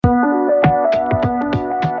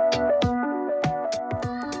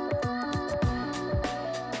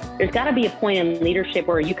there's got to be a point in leadership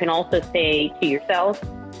where you can also say to yourself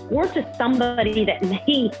or to somebody that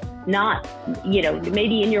may not,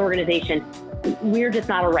 maybe in your organization, we're just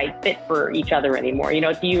not a right fit for each other anymore.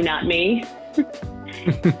 It's you, not me.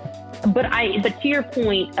 But to your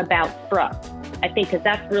point about trust, I think, because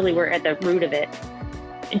that's really where at the root of it,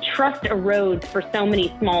 trust erodes for so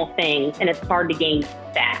many small things, and it's hard to gain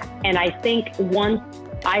back. And I think once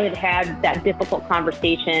I had that difficult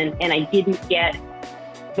conversation and I didn't get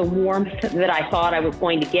the warmth that I thought I was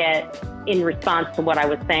going to get in response to what I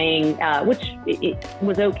was saying, which it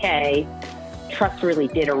was okay, trust really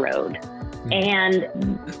did erode. And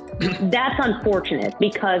that's unfortunate,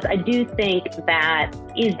 because I do think that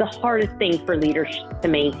is the hardest thing for leaders to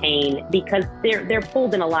maintain, because they're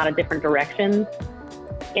pulled in a lot of different directions.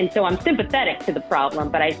 And so I'm sympathetic to the problem,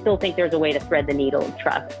 but I still think there's a way to thread the needle of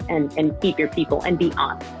trust and keep your people and be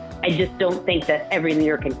honest. I just don't think that every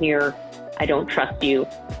leader can hear, I don't trust you,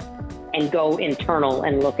 and go internal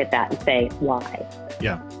and look at that and say, why?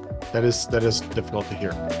 Yeah, that is difficult to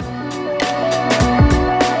hear.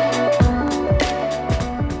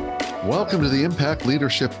 Welcome to the Impact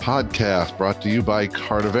Leadership Podcast, brought to you by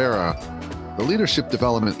Cardivera, the leadership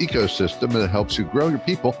development ecosystem that helps you grow your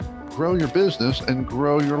people, grow your business, and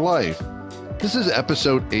grow your life. This is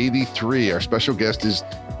episode 83. Our special guest is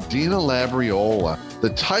Dina Labriola. The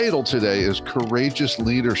title today is Courageous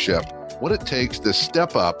Leadership: What It Takes to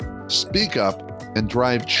Step Up, Speak Up, and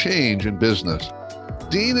Drive Change in Business.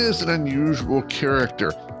 Dina is an unusual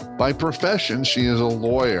character. By profession, she is a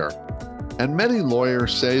lawyer. And many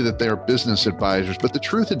lawyers say that they are business advisors, but the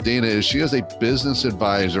truth of Dina is she is a business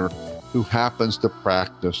advisor who happens to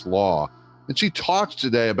practice law. And she talks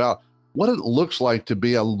today about what it looks like to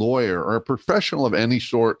be a lawyer or a professional of any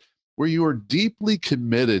sort, where you are deeply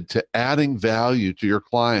committed to adding value to your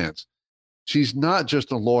clients. She's not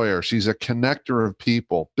just a lawyer. She's a connector of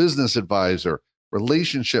people, business advisor,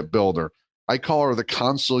 relationship builder. I call her the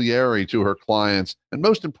consigliere to her clients. And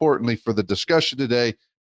most importantly, for the discussion today,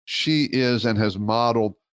 she is and has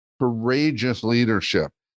modeled courageous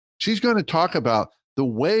leadership. She's going to talk about the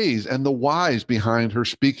ways and the whys behind her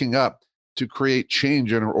speaking up to create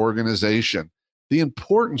change in her organization, the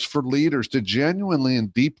importance for leaders to genuinely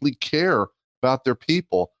and deeply care about their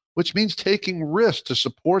people, which means taking risks to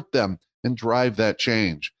support them and drive that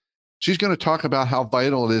change. She's going to talk about how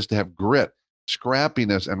vital it is to have grit,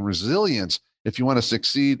 scrappiness, and resilience if you want to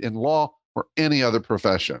succeed in law or any other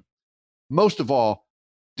profession. Most of all,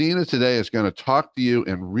 Dina today is going to talk to you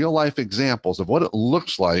in real life examples of what it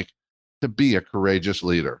looks like to be a courageous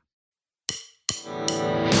leader.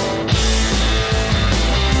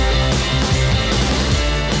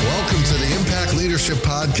 Welcome to the Impact Leadership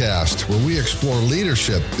Podcast, where we explore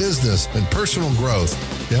leadership, business, and personal growth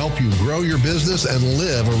to help you grow your business and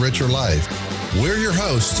live a richer life. We're your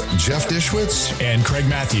hosts, Jeff Dishwitz and Craig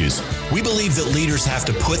Matthews. We believe that leaders have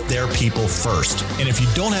to put their people first. And if you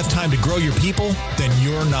don't have time to grow your people, then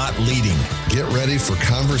you're not leading. Get ready for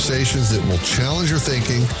conversations that will challenge your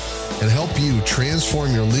thinking and help you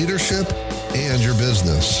transform your leadership and your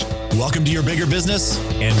business. Welcome to your bigger business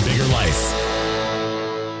and bigger life.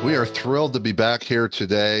 We are thrilled to be back here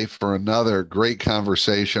today for another great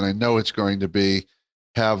conversation. I know it's going to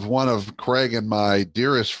have one of Craig and my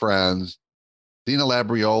dearest friends. Dina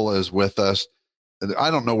Labriola is with us. I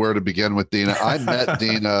don't know where to begin with Dina. I met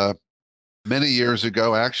Dina many years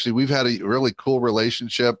ago. Actually, we've had a really cool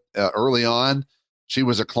relationship early on. She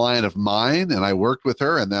was a client of mine and I worked with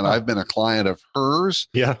her, and then I've been a client of hers.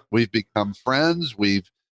 Yeah. We've become friends. We've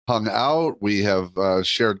hung out. We have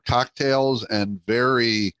shared cocktails and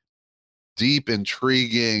very deep,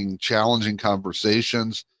 intriguing, challenging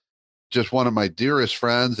conversations. Just one of my dearest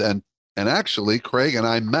friends. And actually, Craig and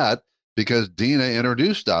I met because Dina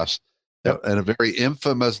introduced us at a very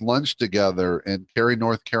infamous lunch together in Cary,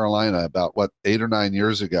 North Carolina, about 8 or 9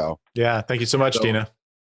 years ago. Yeah. Thank you so much, Dina.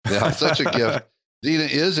 Yeah, such a gift. Dina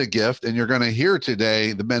is a gift, and you're going to hear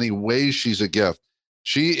today the many ways she's a gift.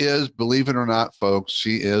 She is, believe it or not, folks,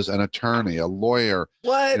 she is an attorney, a lawyer.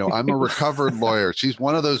 What? I'm a recovered lawyer. She's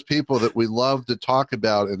one of those people that we love to talk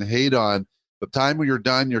about and hate on. The time when you're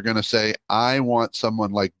done, you're going to say, I want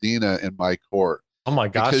someone like Dina in my court. Oh my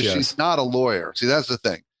gosh, because yes. She's not a lawyer. See, that's the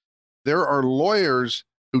thing. There are lawyers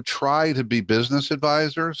who try to be business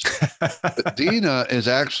advisors, but Dina is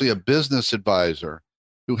actually a business advisor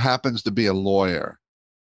who happens to be a lawyer.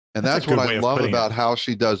 And that's what I love about how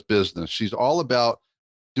she does business. She's all about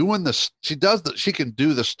doing this. She can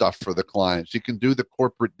do the stuff for the client. She can do the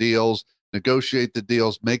corporate deals, negotiate the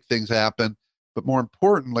deals, make things happen. But more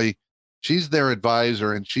importantly, she's their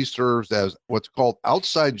advisor, and she serves as what's called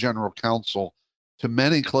outside general counsel to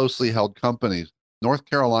many closely held companies. North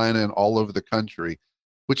Carolina, and all over the country,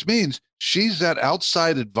 which means she's that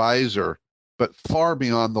outside advisor, but far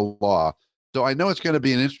beyond the law. So I know it's going to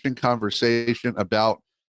be an interesting conversation about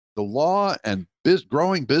the law and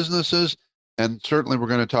growing businesses. And certainly we're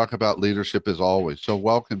going to talk about leadership as always. So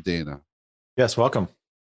welcome, Dina. Yes, welcome.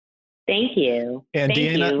 Thank you. And Thank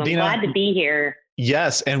Dina, you. I'm glad to be here.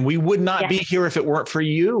 Yes, and we would not be here if it weren't for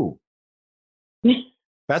you.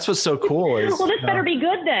 That's what's so cool. Is, well, this better be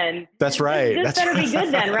good then. That's right. This better be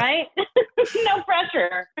good then, right? No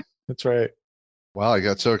pressure. That's right. Wow, I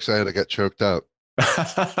got so excited I got choked up.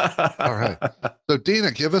 All right. So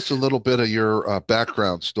Dina, give us a little bit of your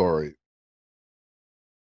background story.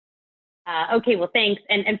 Okay, well, thanks.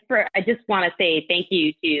 And I just want to say thank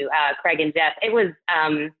you to Craig and Jeff. It was,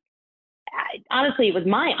 honestly, it was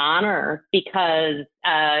my honor because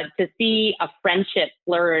to see a friendship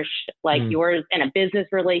flourish like yours and a business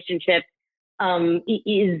relationship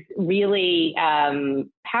is really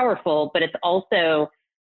powerful, but it's also,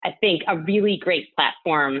 I think, a really great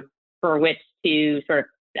platform for which to sort of,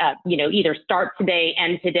 either start today,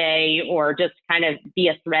 end today, or just kind of be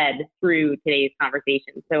a thread through today's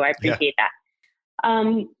conversation. So I appreciate that.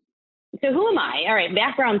 So who am I? All right.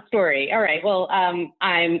 Background story. All right. Well, I'm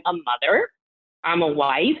a mother. I'm a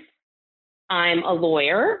wife. I'm a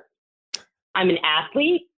lawyer. I'm an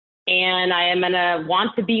athlete, and I am a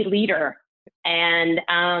want-to-be leader. And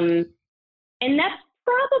that's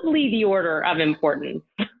probably the order of importance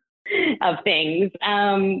of things.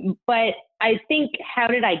 But I think, how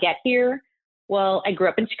did I get here? Well, I grew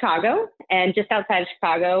up in Chicago and just outside of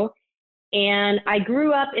Chicago. And I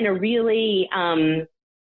grew up in a really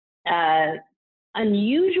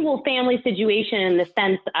unusual family situation in the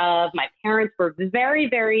sense of my parents were very,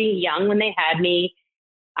 very young when they had me.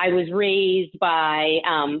 I was raised by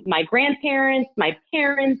my grandparents, my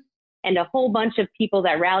parents, and a whole bunch of people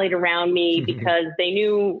that rallied around me because they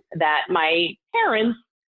knew that my parents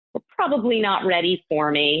were probably not ready for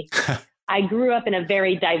me. I grew up in a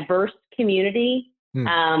very diverse community,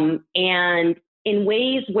 and in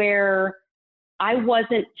ways where I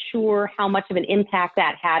wasn't sure how much of an impact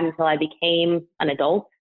that had until I became an adult,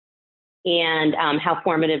 and how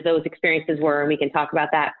formative those experiences were. And we can talk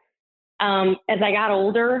about that. As I got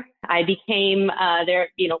older, I became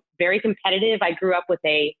very competitive. I grew up with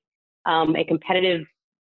a competitive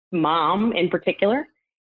mom in particular,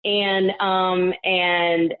 and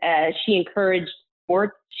she encouraged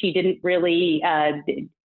sports. She didn't really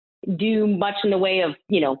do much in the way of,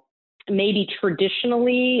 maybe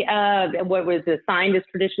traditionally what was assigned as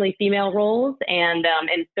traditionally female roles. And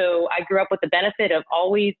so I grew up with the benefit of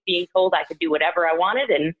always being told I could do whatever I wanted.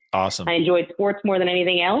 And awesome. I enjoyed sports more than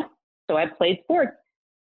anything else. So I played sports.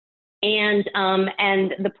 And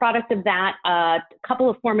the product of that, a couple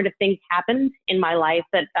of formative things happened in my life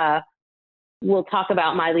that we'll talk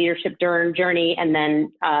about my leadership journey, and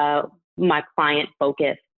then my client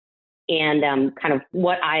focus and kind of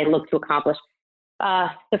what I look to accomplish.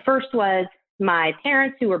 The first was my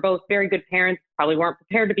parents, who were both very good parents, probably weren't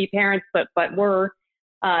prepared to be parents, but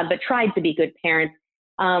tried to be good parents.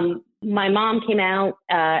 My mom came out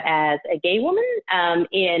as a gay woman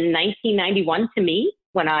in 1991 to me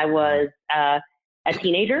when I was a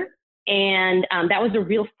teenager. And that was a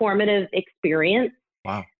real formative experience.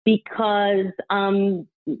 Wow. Because that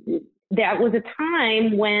was a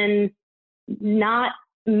time when not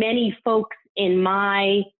many folks in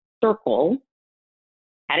my circle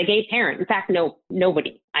had a gay parent. In fact,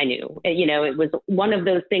 nobody I knew. It was one of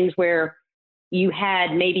those things where you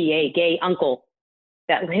had maybe a gay uncle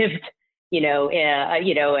that lived, in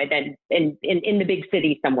the big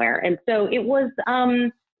city somewhere. And so it was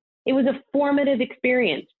a formative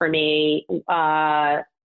experience for me, and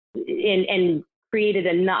created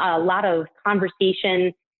a lot of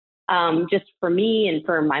conversation, just for me and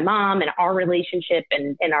for my mom and our relationship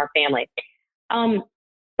and our family.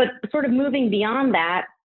 But sort of moving beyond that,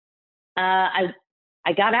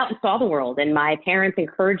 I got out and saw the world, and my parents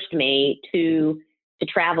encouraged me to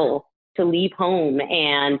travel, to leave home.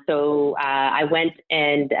 And so I went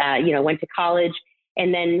and went to college,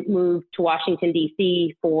 and then moved to Washington,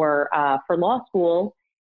 D.C. for law school.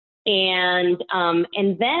 And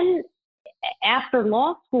then after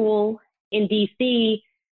law school in D.C.,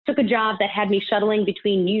 took a job that had me shuttling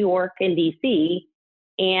between New York and D.C.,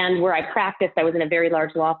 and where I practiced. I was in a very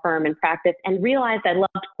large law firm and practiced, and realized I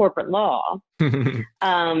loved corporate law.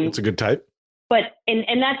 It's a good type. But,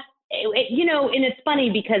 and that's, and it's funny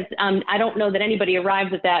because I don't know that anybody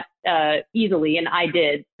arrives at that easily, and I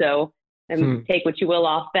did. So take what you will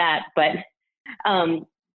off that. But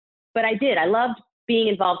I did. I loved being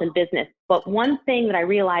involved in business. But one thing that I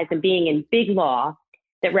realized in being in big law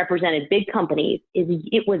that represented big companies is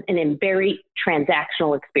it was a very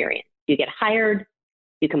transactional experience. You get hired,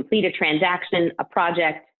 you complete a transaction, a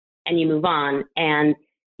project, and you move on. And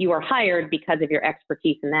you are hired because of your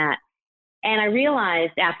expertise in that. And I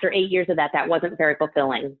realized after 8 years of that, that wasn't very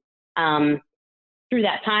fulfilling. Through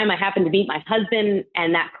that time, I happened to meet my husband,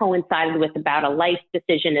 and that coincided with about a life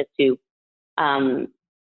decision as to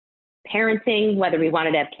parenting, whether we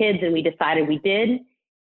wanted to have kids, and we decided we did.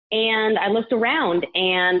 And I looked around,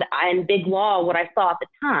 and in big law, what I saw at the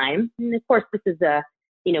time, and of course, this is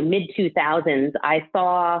mid 2000s, I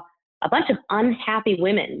saw a bunch of unhappy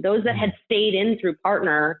women. Those that had stayed in through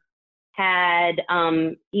partner had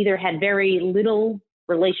either had very little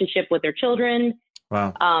relationship with their children,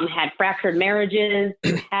 wow, had fractured marriages,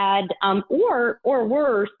 had or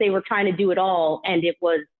worse, they were trying to do it all, and it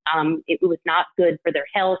was not good for their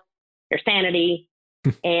health, their sanity,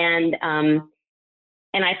 and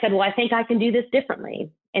I said, well, I think I can do this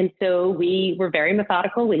differently. And so we were very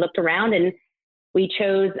methodical. We looked around and we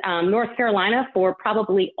chose North Carolina for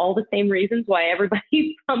probably all the same reasons why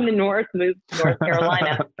everybody from the North moved to North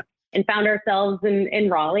Carolina, and found ourselves in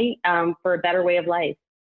Raleigh for a better way of life.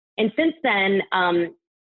 And since then,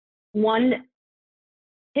 one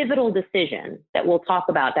pivotal decision that we'll talk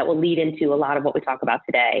about that will lead into a lot of what we talk about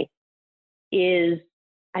today is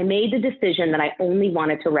I made the decision that I only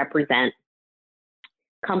wanted to represent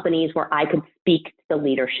companies where I could speak to the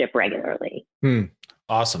leadership regularly.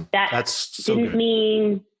 Awesome. That's so didn't good.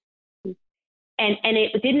 mean, and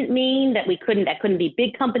it didn't mean that that couldn't be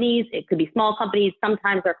big companies. It could be small companies.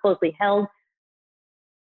 Sometimes they're closely held.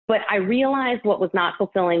 But I realized what was not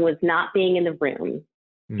fulfilling was not being in the room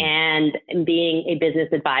and being a business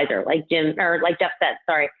advisor, like Jeff said,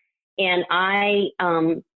 sorry. And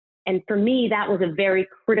and for me, that was a very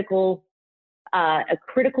critical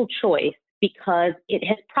choice, because it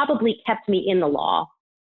has probably kept me in the law.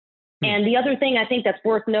 And the other thing I think that's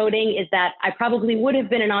worth noting is that I probably would have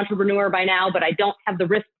been an entrepreneur by now, but I don't have the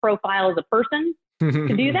risk profile as a person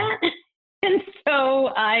to do that. And so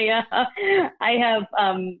I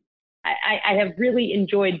have really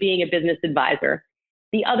enjoyed being a business advisor.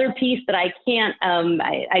 The other piece that I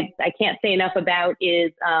can't say enough about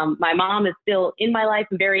is my mom is still in my life,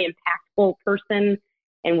 a very impactful person,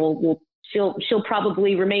 and she'll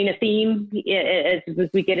probably remain a theme as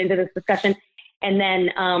we get into this discussion. And then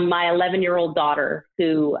my 11-year-old daughter,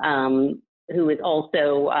 who is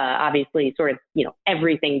also obviously sort of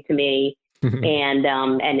everything to me,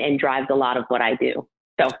 and drives a lot of what I do.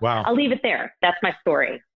 So wow. I'll leave it there. That's my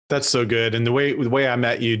story. That's so good. And the way I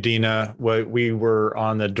met you, Dina, we were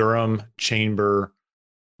on the Durham Chamber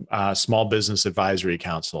Small Business Advisory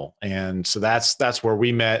Council, and so that's where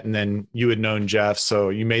we met. And then you had known Jeff, so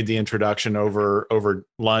you made the introduction over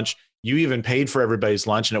lunch. You even paid for everybody's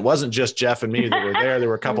lunch, and it wasn't just Jeff and me that were there. There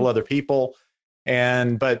were a couple other people,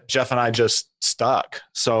 but Jeff and I just stuck.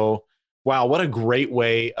 So, wow, what a great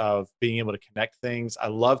way of being able to connect things. I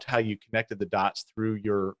loved how you connected the dots through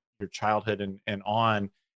your childhood and on.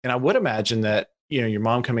 And I would imagine that, your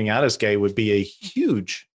mom coming out as gay would be a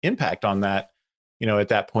huge impact on that, at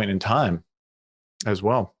that point in time as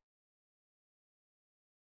well.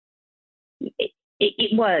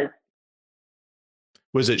 It was.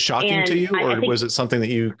 Was it shocking to you, or was it something that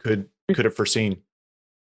you could have foreseen?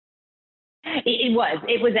 It was.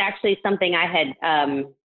 It was actually something I had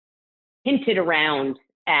hinted around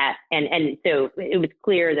at, and so it was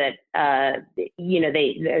clear that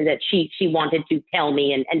that she wanted to tell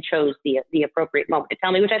me and chose the appropriate moment to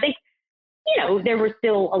tell me, which I think there was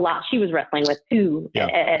still a lot she was wrestling with too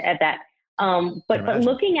at that. But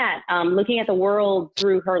looking at the world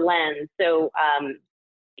through her lens, so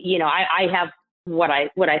I have what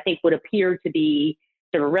I think would appear to be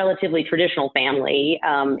sort of a relatively traditional family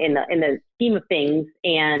in the scheme of things,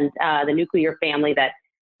 and the nuclear family that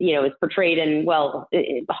is portrayed in,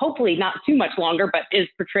 hopefully not too much longer, but is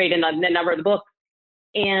portrayed in a number of the books.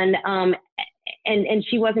 And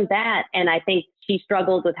she wasn't that, and I think she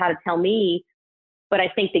struggled with how to tell me. But I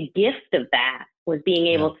think the gift of that was being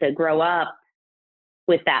able to grow up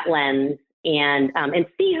with that lens and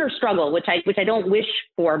see her struggle, which I don't wish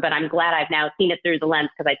for, but I'm glad I've now seen it through the lens,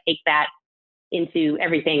 because I take that into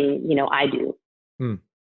everything, I do.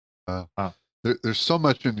 Wow. There's so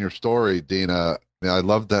much in your story, Dina. I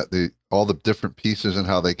love that all the different pieces and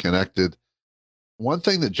how they connected. One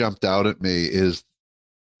thing that jumped out at me is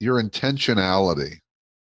your intentionality.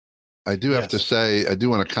 I do have to say, I do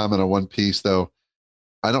want to comment on one piece though.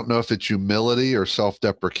 I don't know if it's humility or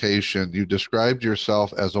self-deprecation. You described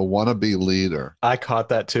yourself as a wannabe leader. I caught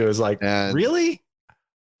that too. It's like, really?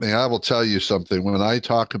 I will tell you something. When I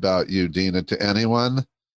talk about you, Dina, to anyone,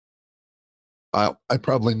 I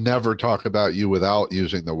probably never talk about you without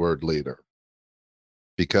using the word leader,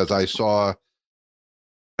 because I saw,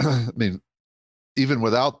 I mean, even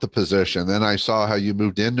without the position, then I saw how you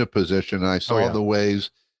moved into position, and I saw the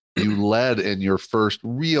ways you led in your first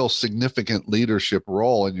real significant leadership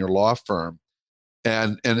role in your law firm.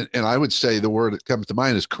 And I would say the word that comes to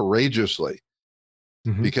mind is courageously,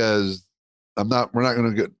 because we're not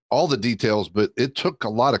going to get all the details, but it took a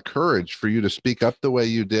lot of courage for you to speak up the way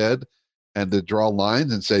you did and to draw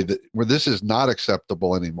lines and say that this is not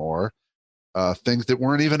acceptable anymore. Things that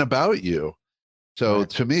weren't even about you. So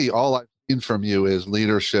to me, all I've seen from you is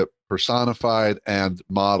leadership personified and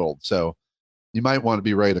modeled. So you might want to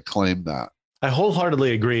be ready to claim that. I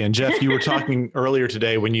wholeheartedly agree. And Jeff, you were talking earlier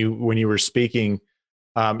today when you were speaking,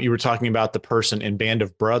 you were talking about the person in Band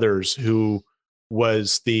of Brothers who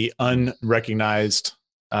was the unrecognized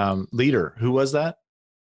leader. Who was that?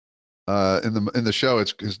 In the show,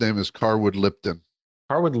 his name is Carwood Lipton.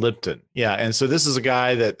 Carwood Lipton. Yeah. And so this is a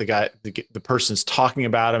guy that the person's talking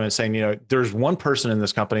about him and saying, there's one person in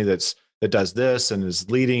this company that does this and is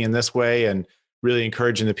leading in this way and really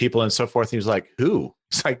encouraging the people and so forth. He was like, who?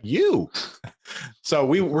 It's like, you. So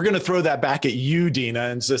we're going to throw that back at you, Dina,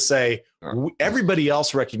 and just say, everybody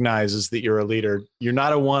else recognizes that you're a leader. You're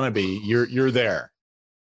not a wannabe. You're there.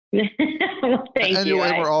 Well, thank you.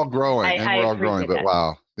 We're all growing, we're all growing. But that.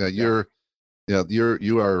 Wow,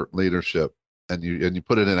 you are leadership, and you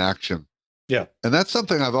put it in action. Yeah, and that's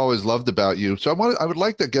something I've always loved about you. So I would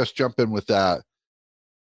like to jump in with that.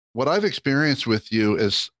 What I've experienced with you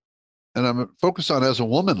is, and I'm focused on as a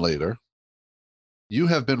woman leader, you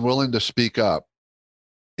have been willing to speak up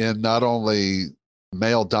in not only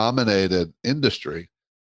male-dominated industry,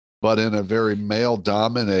 but in a very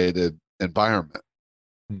male-dominated environment.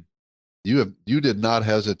 You did not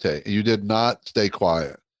hesitate. You did not stay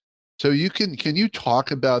quiet. So can you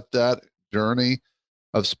talk about that journey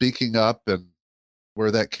of speaking up and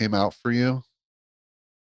where that came out for you?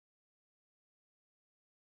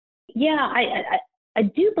 Yeah, I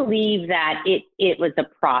do believe that it was a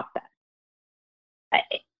process.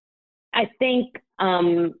 I think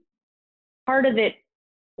part of it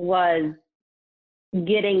was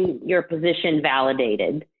getting your position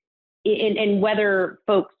validated. And whether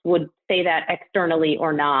folks would say that externally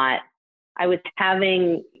or not, I was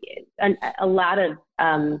having a lot of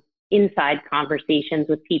inside conversations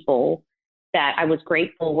with people that I was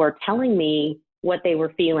grateful were telling me what they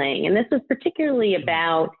were feeling. And this was particularly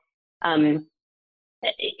about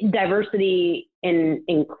diversity and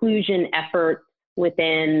inclusion efforts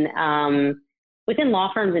within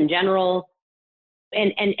law firms in general,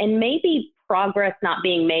 and maybe progress not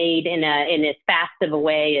being made in as fast of a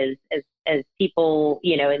way as people,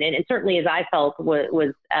 and certainly as I felt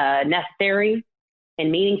was necessary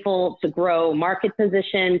and meaningful to grow market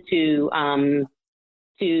position, to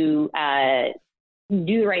do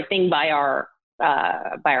the right thing by our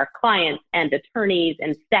clients and attorneys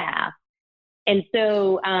and staff. And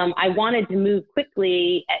so I wanted to move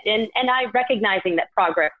quickly, and I recognizing that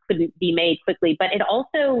progress couldn't be made quickly, but it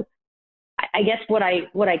also, I guess what I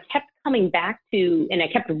kept coming back to and I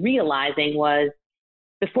kept realizing was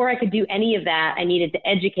before I could do any of that, I needed to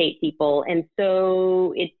educate people. And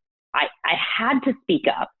so I had to speak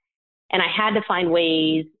up, and I had to find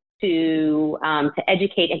ways to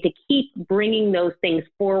educate and to keep bringing those things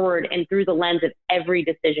forward and through the lens of every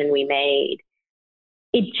decision we made.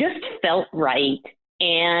 It just felt right.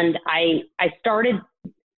 And I started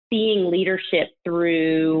seeing leadership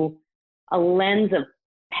through a lens of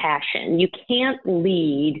passion. You can't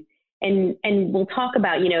lead, and we'll talk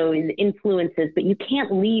about, influences, but you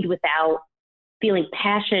can't lead without feeling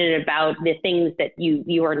passionate about the things that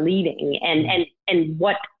you are leading and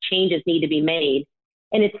what changes need to be made.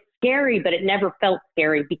 And it's scary, but it never felt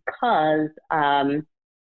scary because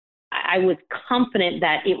I was confident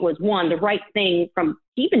that it was the right thing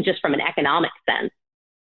even just from an economic sense,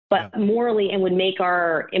 but morally, and would make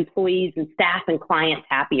our employees and staff and clients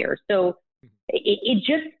happier. So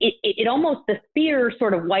it almost, the fear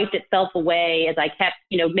sort of wiped itself away as I kept,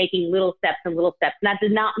 making little steps. And that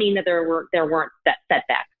does not mean that there weren't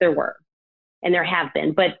setbacks. There were, and there have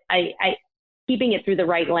been, but I keeping it through the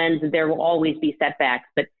right lens, there will always be setbacks.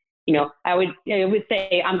 But, I would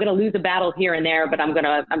say I'm going to lose a battle here and there, but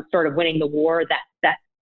I'm sort of winning the war. That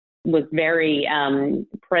was very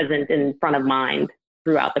present in front of mind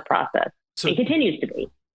throughout the process. So it continues to be.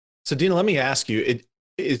 So Dina, let me ask you,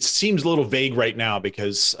 it seems a little vague right now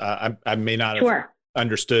because I may not have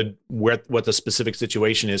understood what the specific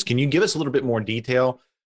situation is. Can you give us a little bit more detail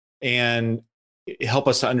and help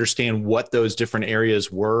us to understand what those different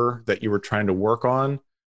areas were that you were trying to work on?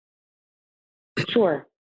 Sure.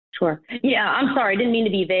 Sure. Yeah, I'm sorry. I didn't mean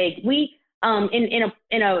to be vague. We, in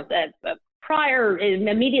a prior,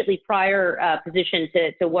 immediately prior position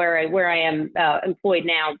to where I am employed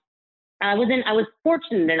now, I was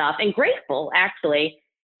fortunate enough and grateful actually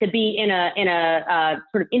to be in a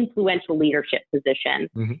sort of influential leadership position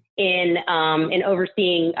in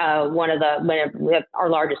overseeing one of our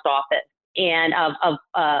largest office and of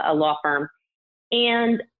a law firm.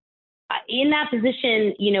 And in that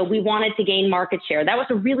position, we wanted to gain market share. That was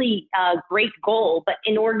a really great goal. But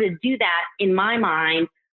in order to do that, in my mind,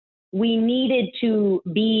 we needed to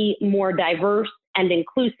be more diverse and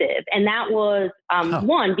inclusive. And that was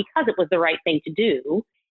one, because it was the right thing to do.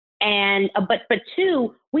 And but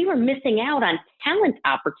two, we were missing out on talent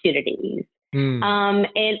opportunities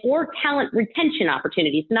or talent retention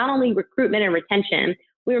opportunities. Not only recruitment and retention,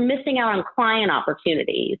 we were missing out on client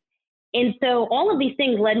opportunities. And so all of these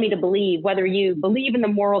things led me to believe, whether you believe in the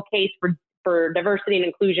moral case for diversity and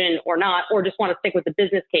inclusion or not, or just want to stick with the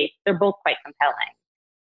business case, they're both quite compelling.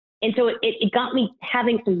 And so it got me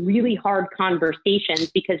having some really hard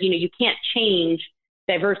conversations because, you can't change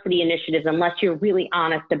diversity initiatives unless you're really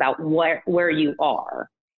honest about where you are.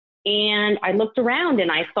 And I looked around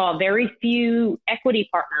and I saw very few equity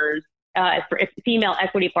partners, female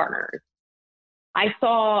equity partners. I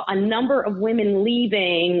saw a number of women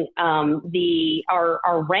leaving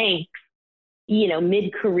our ranks,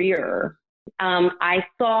 mid-career. I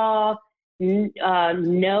saw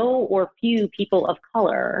no or few people of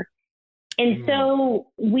color. And so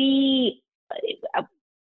we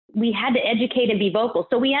had to educate and be vocal.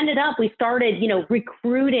 So we started,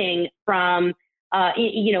 recruiting from,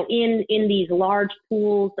 in these large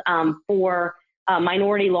pools for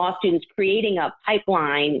minority law students, creating a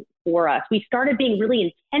pipeline for us. We started being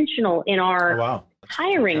really intentional in our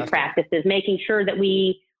hiring practices, making sure that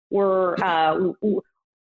we were,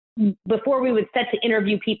 before we would set to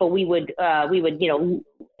interview people, we would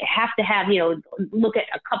have to have, look at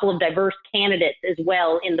a couple of diverse candidates as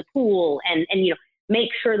well in the pool and make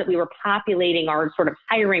sure that we were populating our sort of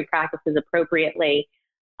hiring practices appropriately.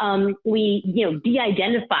 We,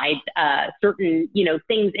 de-identified certain,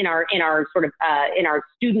 things in our sort of in our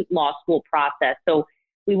student law school process, so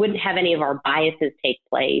we wouldn't have any of our biases take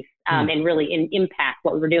place and really impact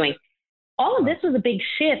what we were doing. All of this was a big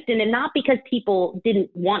shift, and not because people didn't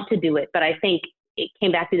want to do it, but I think it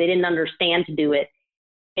came back to they didn't understand to do it.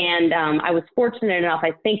 And I was fortunate enough.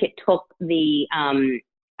 I think it took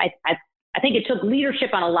I think it took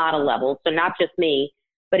leadership on a lot of levels. So not just me,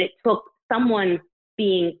 but it took someone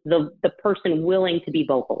being the person willing to be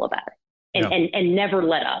vocal about it and never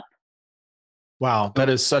let up. Wow, that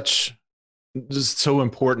is so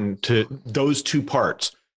important to those two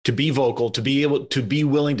parts. To be vocal, to be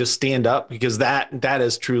willing to stand up, because that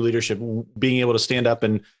is true leadership, being able to stand up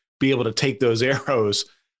and be able to take those arrows.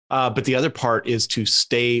 But the other part is to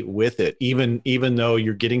stay with it, even though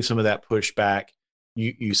you're getting some of that pushback,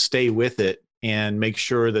 you stay with it and make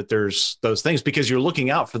sure that there's those things, because you're looking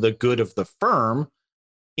out for the good of the firm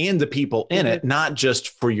and the people in it, not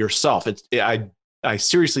just for yourself. I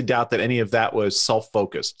seriously doubt that any of that was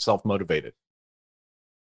self-focused, self-motivated.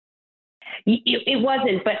 It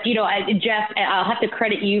wasn't, but Jeff, I'll have to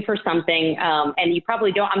credit you for something, and you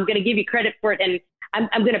probably don't. I'm going to give you credit for it, and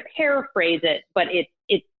I'm going to paraphrase it, but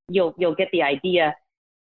you'll get the idea.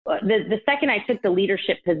 The second I took the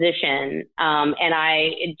leadership position,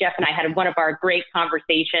 and Jeff and I had one of our great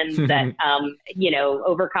conversations that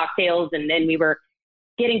over cocktails, and then we were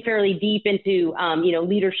getting fairly deep into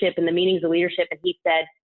leadership and the meanings of leadership, and he said,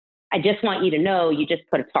 "I just want you to know, you just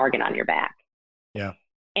put a target on your back." Yeah.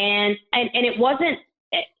 And it wasn't,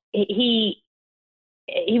 he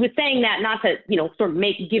was saying that not to, sort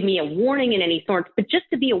of give me a warning in any sort, but just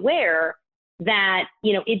to be aware that,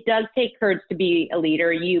 it does take courage to be a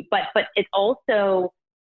leader, but it's also,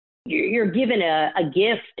 you're given a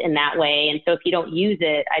gift in that way. And so if you don't use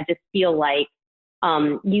it, I just feel like,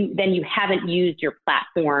 you haven't used your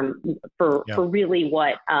platform for really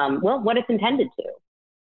what it's intended to.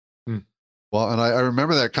 Well, and I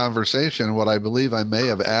remember that conversation. What I believe I may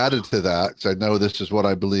have added to that, because I know this is what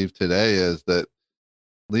I believe today, is that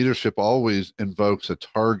leadership always invokes a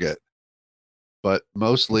target. But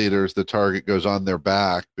most leaders, the target goes on their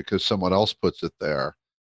back because someone else puts it there.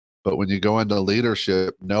 But when you go into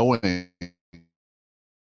leadership, knowing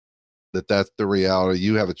that that's the reality,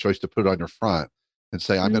 you have a choice to put it on your front and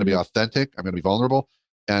say, I'm going to be authentic, I'm going to be vulnerable,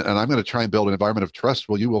 and I'm going to try and build an environment of trust.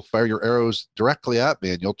 Well, you will fire your arrows directly at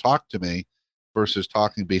me and you'll talk to me versus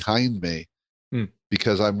talking behind me,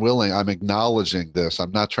 because I'm acknowledging this.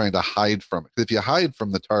 I'm not trying to hide from it. If you hide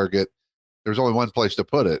from the target, there's only one place to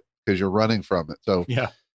put it, because you're running from it. So,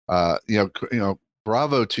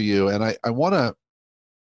 bravo to you. And one of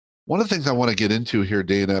the things I want to get into here,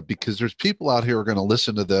 Dana, because there's people out here who are going to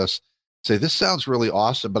listen to this, say, this sounds really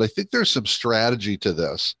awesome, but I think there's some strategy to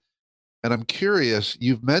this. And I'm curious,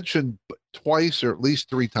 you've mentioned twice or at least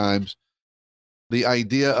three times the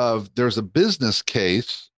idea of there's a business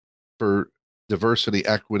case for diversity,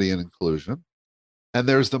 equity, and inclusion, and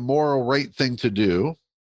there's the moral right thing to do.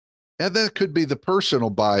 And then it could be the personal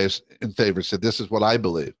bias in favor. So this is what I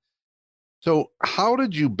believe. So how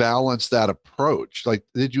did you balance that approach? Like,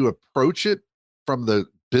 did you approach it from the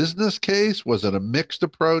business case? Was it a mixed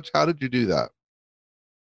approach? How did you do that?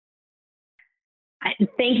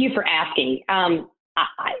 Thank you for asking.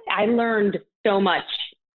 I learned so much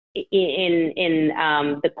in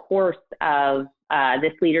the course of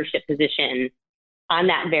this leadership position on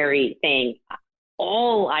that very thing.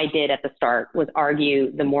 All I did at the start was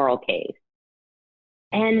argue the moral case,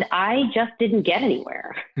 and I just didn't get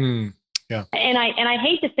anywhere. Yeah. And I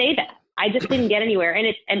hate to say that. I just didn't get anywhere.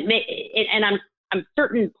 And I'm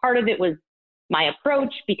certain part of it was my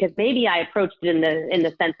approach, because maybe I approached it in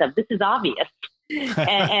the sense of this is obvious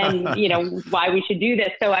and you know why we should do this.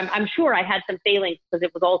 So I'm sure I had some failings, because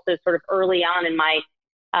it was also sort of early on in my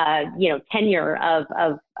tenure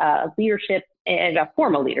of leadership, and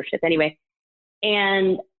formal leadership anyway.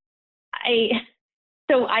 And I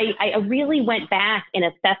really went back and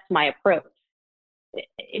assessed my approach,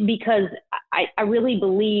 because I really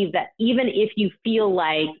believe that even if you feel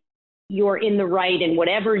like you're in the right in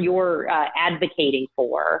whatever you're advocating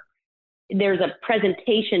for, there's a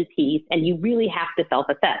presentation piece, and you really have to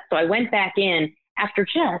self-assess. So I went back in after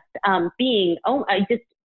just being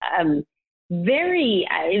very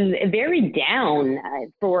down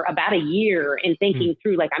for about a year, in thinking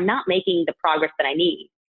through, like, I'm not making the progress that I need.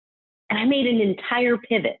 And I made an entire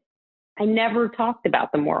pivot. I never talked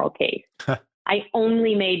about the moral case. I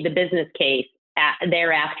only made the business case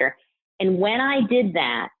thereafter. And when I did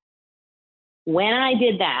that,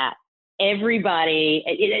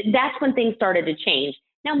 everybody, that's when things started to change.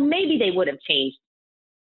 Now, maybe they would have changed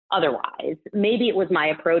otherwise. Maybe it was my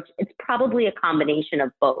approach. It's probably a combination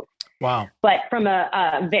of both. Wow. But from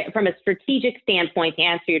a strategic standpoint, to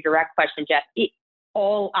answer your direct question, Jeff,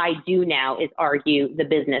 all I do now is argue the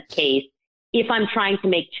business case if I'm trying to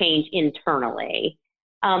make change internally.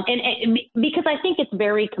 And because I think it's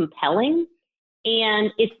very compelling,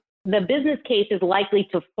 and the business case is likely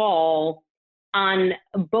to fall on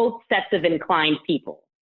both sets of inclined people.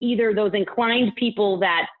 Either those inclined people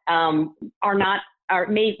that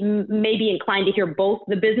may be inclined to hear both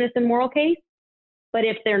the business and moral case, but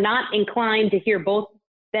if they're not inclined to hear both,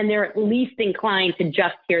 then they're at least inclined to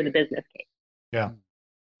just hear the business case. Yeah.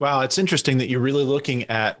 Wow. It's interesting that you're really looking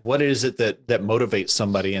at what is it that motivates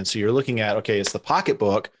somebody. And so you're looking at, okay, it's the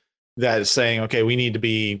pocketbook that is saying, okay, we need to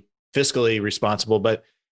be fiscally responsible. But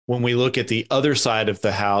when we look at the other side of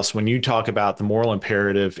the house, when you talk about the moral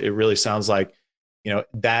imperative, it really sounds like,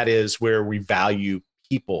 that is where we value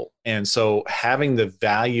people. And so having the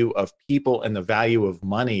value of people and the value of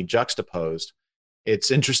money juxtaposed,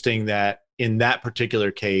 it's interesting that in that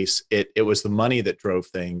particular case, it was the money that drove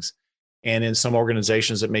things. And in some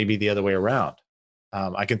organizations, it may be the other way around.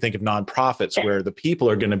 I can think of nonprofits where the people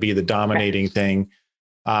are going to be the dominating thing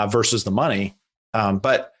versus the money.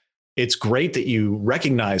 But it's great that you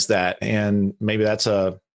recognize that. And maybe that's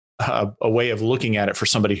a way of looking at it for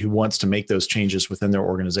somebody who wants to make those changes within their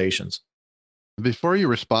organizations. Before you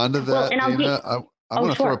respond to that, Dana, I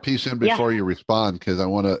want to throw a piece in before you respond, because I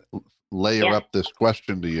want to layer up this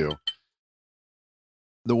question to you.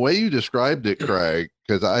 The way you described it, Craig,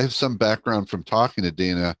 because I have some background from talking to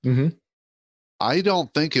Dana, I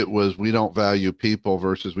don't think it was we don't value people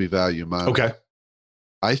versus we value money. Okay.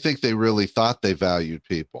 I think they really thought they valued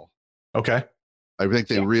people. Okay. I think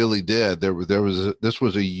they really did. This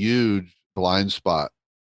was a huge blind spot.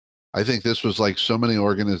 I think this was like so many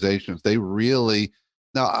organizations. They really,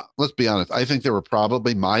 now let's be honest. I think there were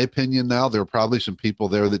probably, my opinion now, there were probably some people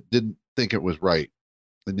there that didn't think it was right.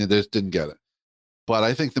 And they just didn't get it. But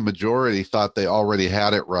I think the majority thought they already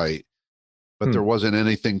had it right, but there wasn't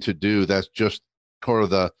anything to do. That's just sort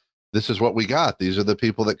of this is what we got. These are the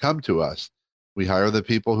people that come to us. We hire the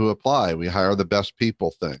people who apply. We hire the best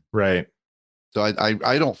people thing. Right. So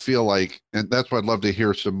I don't feel like, and that's why I'd love to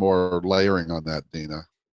hear some more layering on that, Dina.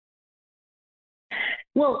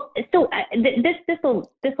 Well, so this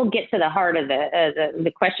will get to the heart of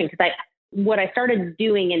the question, because what I started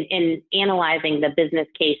doing in analyzing the business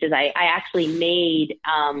cases, I actually made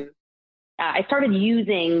I started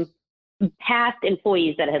using past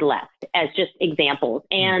employees that had left as just examples,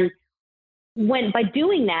 and by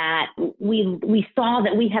doing that, we saw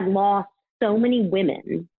that we had lost so many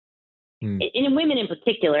women and in women in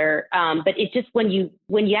particular. But it just, when you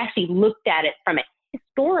actually looked at it from a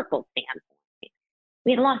historical standpoint,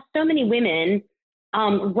 we had lost so many women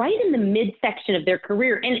right in the midsection of their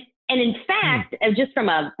career. And in fact, just from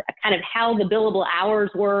a kind of how the billable hours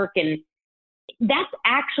work, and that's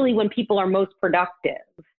actually when people are most productive.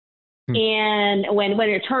 And when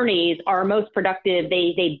attorneys are most productive,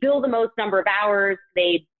 they bill the most number of hours,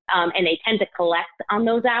 and they tend to collect on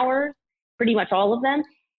those hours, pretty much all of them.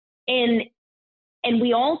 And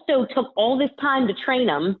we also took all this time to train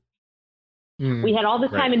them. We had all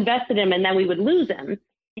this time invested in them, and then we would lose them.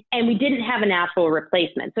 And we didn't have a natural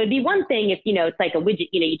replacement. So it'd be one thing if, it's like a widget,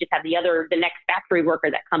 you just have the next factory worker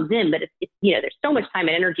that comes in, but it's there's so much time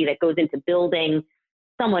and energy that goes into building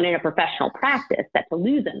someone in a professional practice that to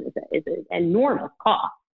lose them is an enormous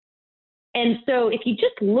cost. And so if you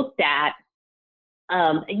just looked at,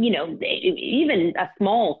 even a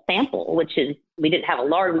small sample, which is, we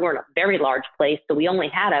weren't a very large place, so we only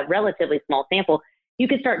had a relatively small sample, you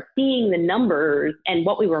could start seeing the numbers and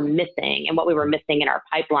what we were missing in our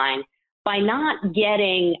pipeline by not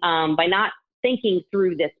thinking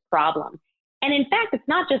through this problem. And in fact, it's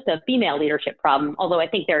not just a female leadership problem, although I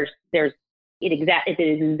think it is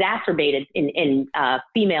exacerbated in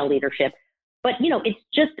female leadership. But, it's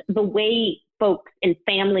just the way folks and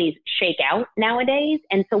families shake out nowadays.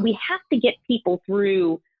 And so we have to get people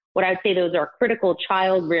through what I would say those are critical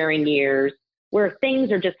child rearing years, where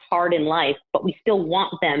things are just hard in life, but we still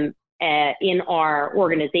want them in our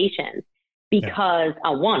organizations because,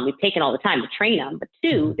 one, we've taken all the time to train them, but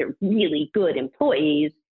two, they're really good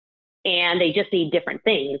employees and they just need different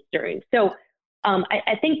things during. So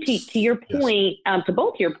I think to your point, to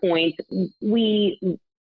both your points, the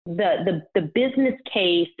business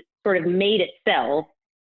case sort of made itself,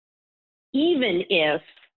 even if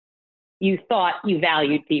you thought you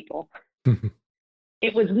valued people.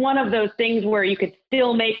 It was one of those things where you could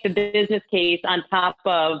still make the business case on top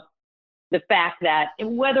of the fact that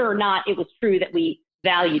whether or not it was true that we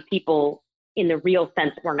valued people in the real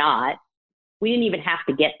sense or not, we didn't even have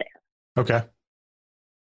to get there. Okay.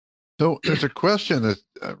 So there's a question that's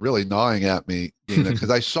really gnawing at me, Dina, because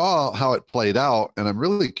I saw how it played out, and I'm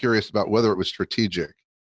really curious about whether it was strategic.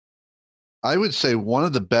 I would say one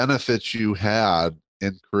of the benefits you had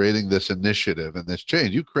in creating this initiative and this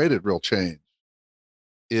change, you created real change,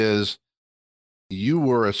 is you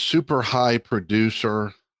were a super high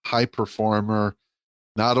producer, high performer,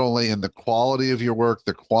 not only in the quality of your work,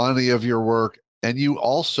 the quantity of your work, and you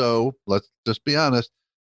also, let's just be honest,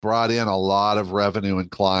 brought in a lot of revenue and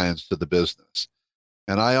clients to the business.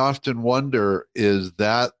 And I often wonder, did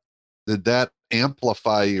that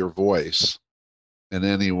amplify your voice in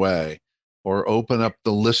any way or open up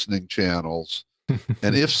the listening channels?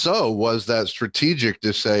 And if so, was that strategic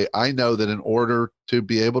to say, I know that in order to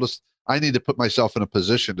be able to, I need to put myself in a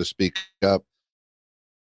position to speak up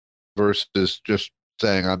versus just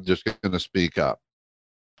saying, I'm just going to speak up?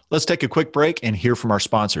 Let's take a quick break and hear from our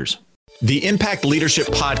sponsors. The Impact Leadership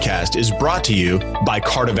Podcast is brought to you by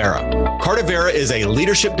Cardivera. Cardivera is a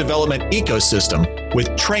leadership development ecosystem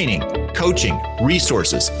with training, coaching,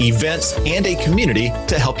 resources, events, and a community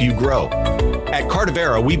to help you grow. At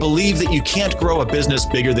Cardivera, we believe that you can't grow a business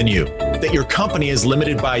bigger than you, that your company is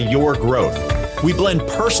limited by your growth. We blend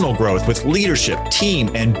personal growth with leadership, team,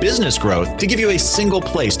 and business growth to give you a single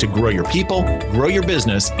place to grow your people, grow your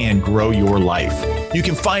business, and grow your life. You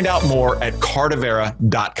can find out more at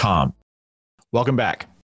cardivera.com. Welcome back.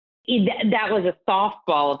 That was a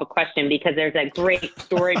softball of a question because there's a great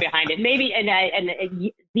story behind it. Maybe, and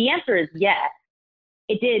the answer is yes,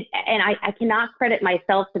 it did. And I cannot credit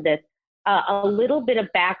myself to this. A little bit of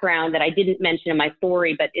background that I didn't mention in my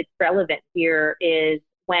story, but it's relevant here, is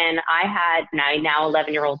when I had my now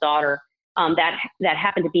 11-year-old daughter, that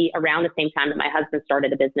happened to be around the same time that my husband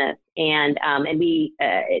started a business. And we,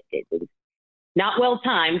 it was not well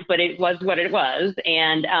timed, but it was what it was.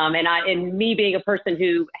 And me being a person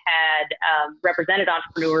who had represented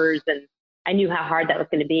entrepreneurs, and I knew how hard that was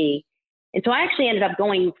going to be. And so I actually ended up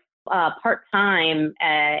going part-time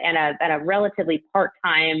and a relatively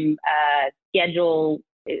part-time schedule.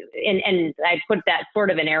 And I put that sort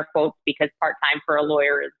of in air quotes because part-time for a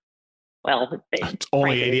lawyer is, well, it's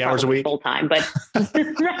only 80 hours a week. Full-time, but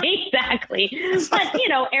right, exactly. But,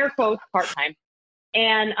 air quotes, part-time.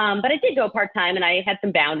 And, but I did go part-time and I had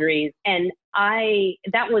some boundaries, and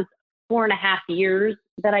that was 4.5 years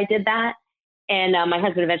that I did that. And my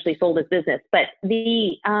husband eventually sold his business. But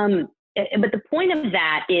the point of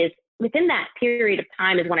that is, within that period of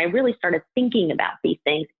time is when I really started thinking about these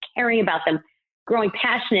things, caring about them, growing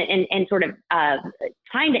passionate, and sort of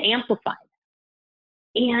trying to amplify them.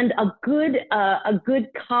 And a good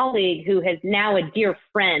colleague who has now a dear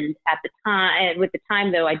friend at the time, with the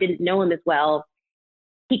time though I didn't know him as well,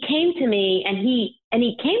 he came to me and he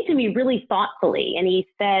came to me really thoughtfully. And he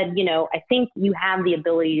said, you know, I think you have the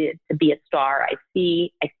ability to be a star. I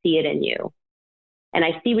see it in you. And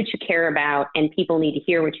I see what you care about, and people need to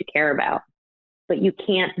hear what you care about, but you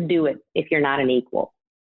can't do it if you're not an equal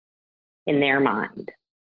in their mind.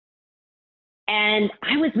 And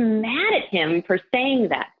I was mad at him for saying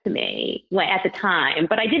that to me at the time,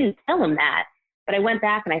 but I didn't tell him that. But I went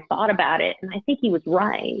back and I thought about it, and I think he was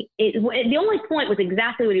right. The only point was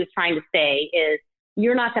exactly what he was trying to say is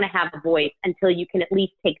you're not going to have a voice until you can at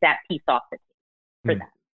least take that piece off the table for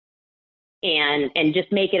them and just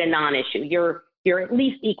make it a non-issue. You're at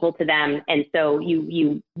least equal to them. And so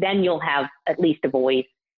then you'll have at least a voice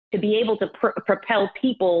to be able to propel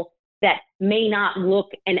people that may not look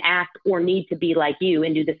and act or need to be like you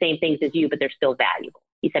and do the same things as you, but they're still valuable.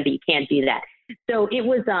 He said, but you can't do that. So it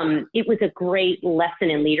was a great lesson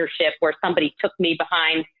in leadership where somebody took me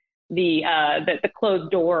behind the closed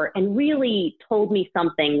door and really told me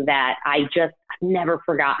something that I've never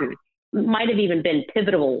forgotten. Might have even been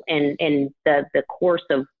pivotal in the course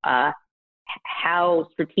of how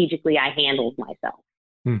strategically I handled myself.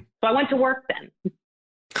 So I went to work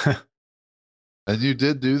then. And you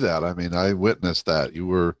did do that. I mean, I witnessed that. You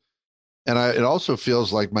were, and it also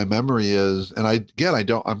feels like my memory is, and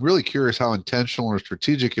I'm really curious how intentional or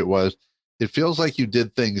strategic it was. It feels like you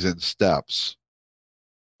did things in steps.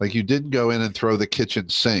 Like you didn't go in and throw the kitchen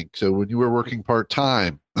sink. So when you were working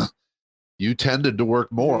part-time, you tended to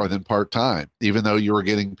work more than part-time, even though you were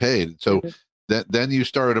getting paid. So then you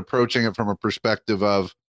started approaching it from a perspective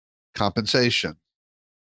of compensation.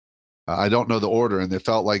 I don't know the order, and it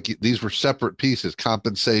felt like these were separate pieces.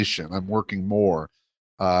 Compensation, I'm working more.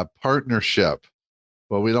 Partnership.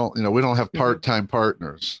 Well, we don't have part-time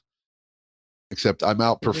partners, except I'm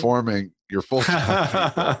outperforming your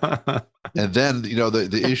full-time people. And then,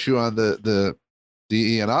 the issue on the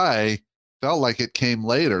DE&I felt like it came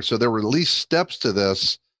later. So there were at least steps to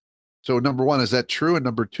this. So number one, is that true? And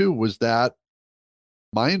number two, was that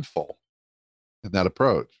mindful in that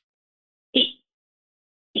approach?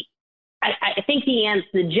 I think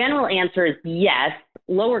the general answer is yes,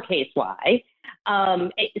 lowercase y.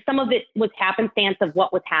 Some of it was happenstance of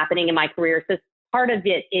what was happening in my career. So part of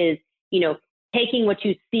it is, taking what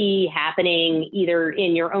you see happening either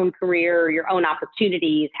in your own career or your own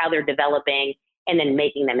opportunities, how they're developing, and then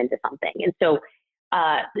making them into something. And so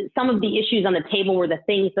some of the issues on the table were the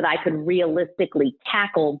things that I could realistically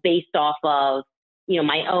tackle based off of,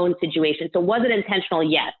 my own situation. So was it intentional?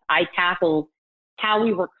 Yes. I tackled how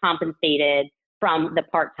we were compensated from the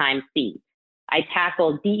part-time seat. I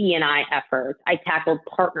tackled DE&I efforts. I tackled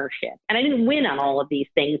partnership, and I didn't win on all of these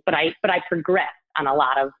things, but I progressed on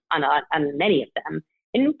on many of them,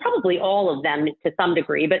 and probably all of them to some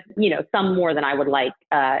degree, but some more than I would like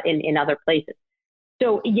in other places.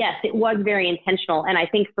 So yes, it was very intentional, and I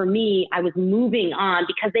think for me, I was moving on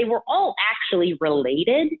because they were all actually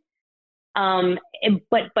related. But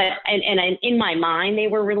in my mind, they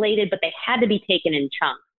were related, but they had to be taken in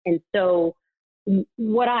chunks. And so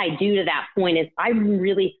what I do to that point is I'm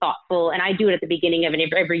really thoughtful, and I do it at the beginning of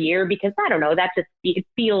every year because I don't know, it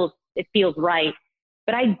feels right.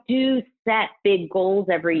 But I do set big goals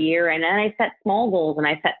every year, and then I set small goals and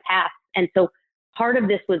I set tasks. And so part of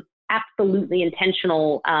this was absolutely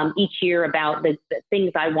intentional each year about the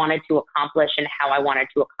things I wanted to accomplish and how I wanted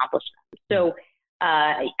to accomplish them. So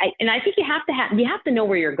I think you have to know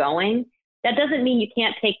where you're going. That doesn't mean you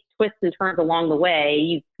can't take twists and turns along the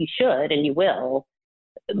way. You should, and you will.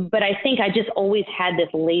 But I think I just always had this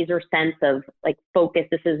laser sense of like focus.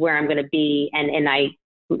 This is where I'm going to be. And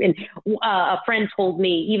a friend told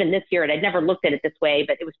me even this year, and I'd never looked at it this way,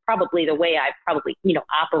 but it was probably the way I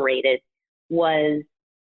operated was,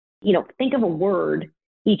 think of a word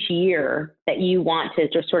each year that you want to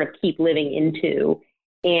just sort of keep living into.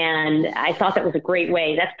 And I thought that was a great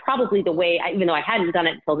way. That's probably the way, even though I hadn't done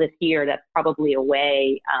it until this year, that's probably a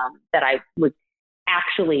way that I was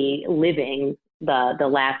actually living the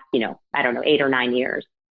last, 8 or 9 years.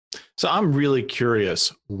 So I'm really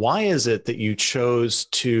curious, why is it that you chose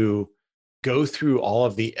to go through all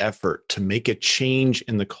of the effort to make a change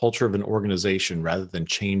in the culture of an organization rather than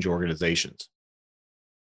change organizations?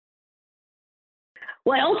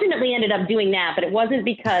 Well, I ultimately ended up doing that, but it wasn't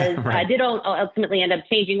because Right. I did ultimately end up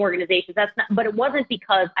changing organizations. But it wasn't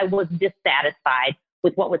because I was dissatisfied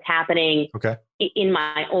with what was happening in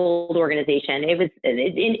my old organization. It was,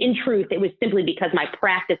 in truth, it was simply because my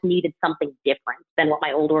practice needed something different than what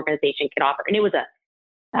my old organization could offer. And it was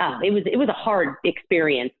a hard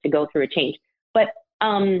experience to go through a change. But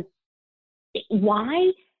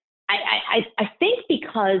Why? I think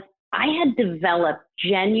because I had developed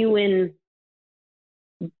genuine,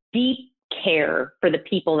 deep care for the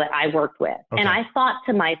people that I worked with. Okay. And I thought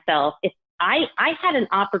to myself, if I had an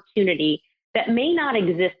opportunity that may not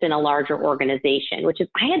exist in a larger organization, which is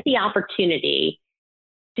I had the opportunity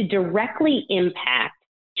to directly impact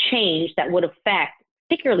change that would affect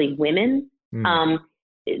particularly women.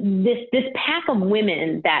 This pack of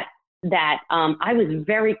women that I was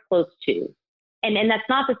very close to. And that's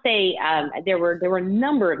not to say there were a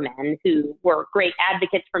number of men who were great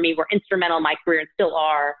advocates for me, were instrumental in my career and still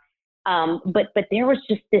are. But there was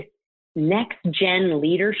just this next gen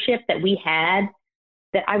leadership that we had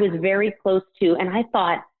that I was very close to. And I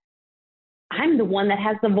thought, I'm the one that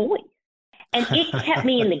has the voice. And it kept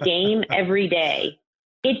me in the game every day.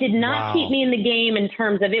 It did not keep me in the game in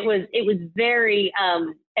terms of it was very,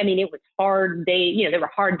 it was hard days, there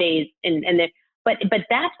were hard days but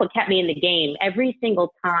that's what kept me in the game every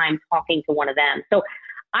single time talking to one of them. So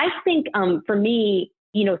I think for me,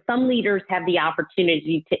 some leaders have the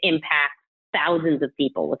opportunity to impact thousands of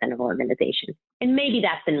people within an organization. And maybe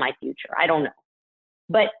that's in my future. I don't know.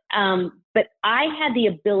 But I had the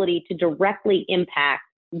ability to directly impact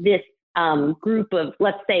this group of,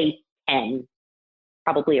 let's say, 10,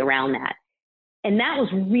 probably around that. And that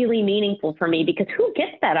was really meaningful for me because who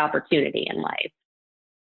gets that opportunity in life?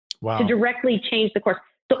 Wow. To directly change the course.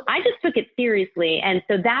 So I just took it seriously. And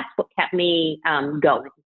so that's what kept me going.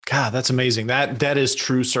 God, that's amazing. That is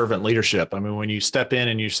true servant leadership. I mean, when you step in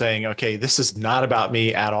and you're saying, okay, this is not about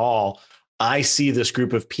me at all. I see this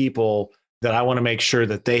group of people that I want to make sure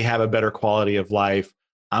that they have a better quality of life.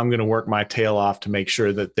 I'm going to work my tail off to make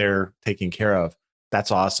sure that they're taken care of.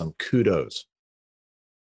 That's awesome. Kudos.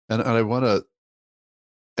 And I want to,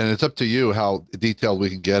 and it's up to you how detailed we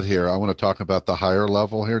can get here. I want to talk about the higher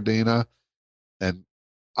level here, Dina. And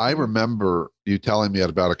I remember you telling me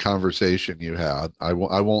about a conversation you had. I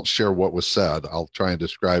won't share what was said. I'll try and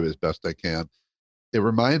describe it as best I can. It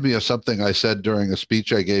reminded me of something I said during a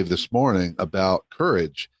speech I gave this morning about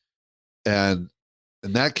courage. And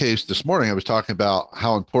in that case, this morning, I was talking about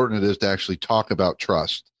how important it is to actually talk about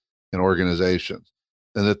trust in organizations.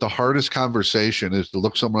 And that the hardest conversation is to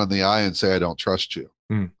look someone in the eye and say, I don't trust you.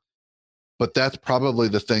 But that's probably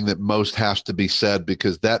the thing that most has to be said,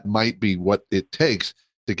 because that might be what it takes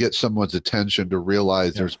to get someone's attention to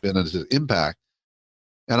realize there's been an impact.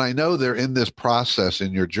 And I know they're in this process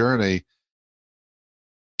in your journey.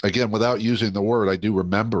 Again, without using the word, I do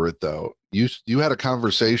remember it though. You had a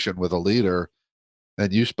conversation with a leader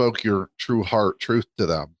and you spoke your true heart truth to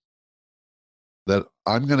them that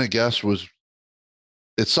I'm going to guess was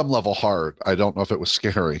at some level hard. I don't know if it was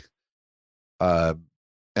scary.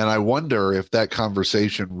 And I wonder if that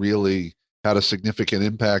conversation really had a significant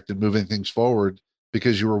impact in moving things forward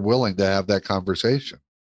because you were willing to have that conversation.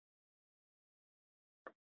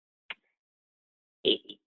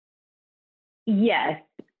 Yes.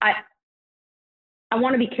 I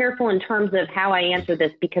want to be careful in terms of how I answer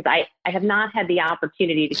this because I have not had the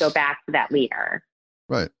opportunity to go back to that leader.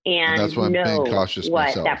 Right. And that's why I'm being cautious what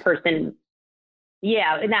myself. That person,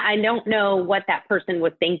 and I don't know what that person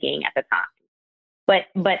was thinking at the time. But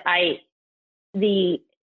at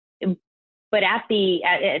the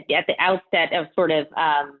outset of sort of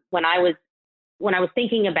when I was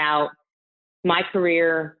thinking about my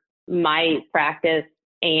career, my practice,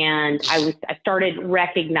 and I started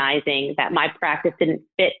recognizing that my practice didn't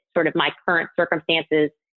fit sort of my current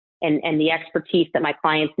circumstances and the expertise that my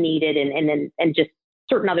clients needed, and just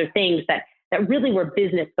certain other things that really were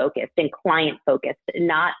business focused and client focused,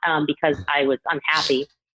 not because I was unhappy.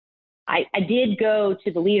 I did go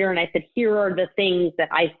to the leader and I said, here are the things that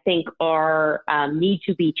I think are need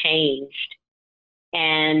to be changed.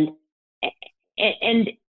 And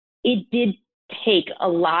it did take a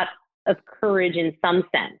lot of courage in some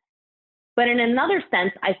sense. But in another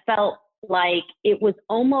sense, I felt like it was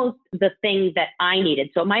almost the thing that I needed.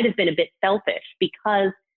 So it might have been a bit selfish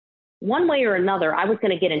because one way or another, I was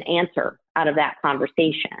going to get an answer out of that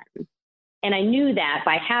conversation. And I knew that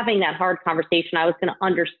by having that hard conversation, I was going to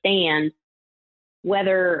understand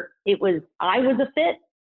whether it was I was a fit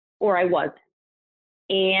or I wasn't.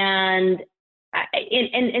 And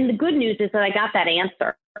the good news is that I got that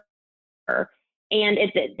answer. And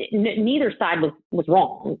neither side was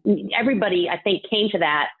wrong. Everybody, I think, came to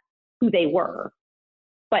that who they were.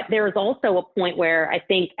 But there was also a point where I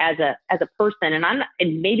think as a person, and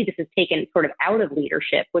maybe this is taken sort of out of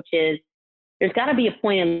leadership, which is there's got to be a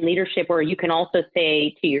point in leadership where you can also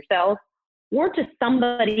say to yourself or to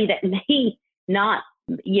somebody that may not,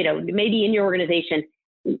 maybe in your organization,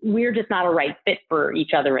 we're just not a right fit for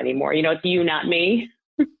each other anymore. You know, it's you, not me.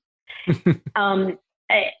 But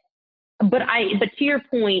to your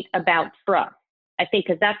point about trust, I think,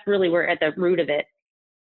 because that's really where at the root of it,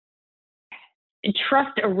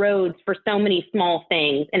 trust erodes for so many small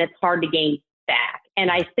things, and it's hard to gain back. And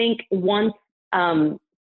I think once I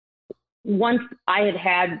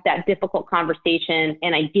had that difficult conversation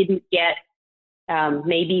and I didn't get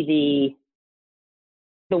maybe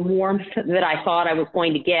the warmth that I thought I was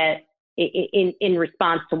going to get in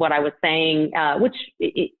response to what I was saying, which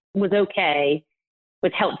it was okay,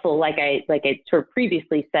 was helpful, like I sort of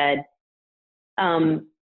previously said,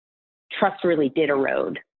 trust really did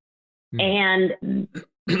erode. And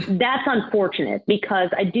that's unfortunate, because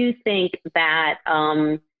I do think that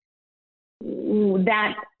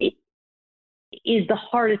that is the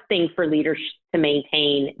hardest thing for leaders to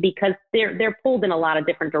maintain, because they're pulled in a lot of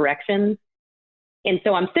different directions. And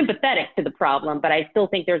so I'm sympathetic to the problem, but I still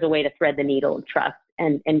think there's a way to thread the needle of trust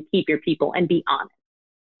and keep your people and be honest.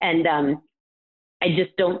 And I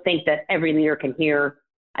just don't think that every leader can hear,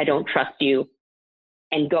 I don't trust you,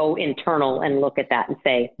 and go internal and look at that and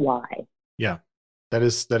say, why? Yeah, that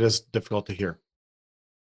is difficult to hear.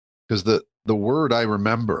 Because the word I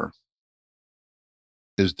remember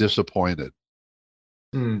is disappointed.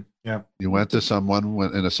 Yeah. You went to someone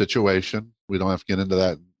in a situation, we don't have to get into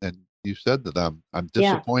that, and you said to them, I'm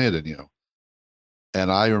disappointed in you.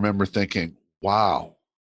 And I remember thinking, wow,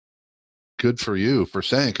 good for you for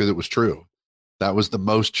saying, because it was true. That was the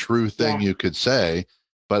most true thing you could say,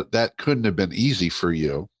 but that couldn't have been easy for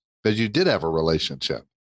you because you did have a relationship.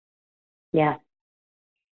 Yeah.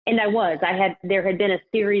 And there had been a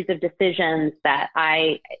series of decisions that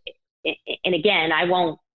and again, I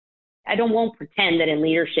won't pretend that in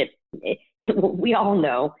leadership, we all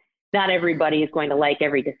know not everybody is going to like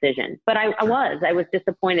every decision, but I was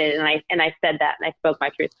disappointed. And I said that, and I spoke my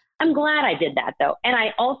truth. I'm glad I did that, though. And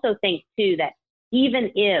I also think too, that even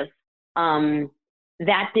if,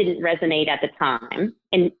 that didn't resonate at the time,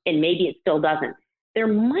 and maybe it still doesn't, there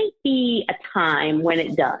might be a time when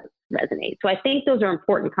it does resonate. So I think those are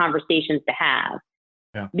important conversations to have.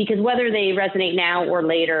 Yeah. Because whether they resonate now or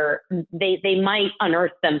later, they might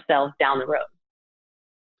unearth themselves down the road.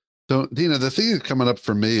 So, Dina, the thing that's coming up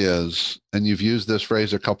for me is, and you've used this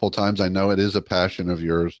phrase a couple of times, I know it is a passion of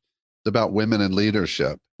yours, it's about women in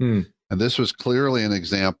leadership. And this was clearly an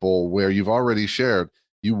example where you've already shared,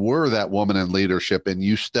 you were that woman in leadership and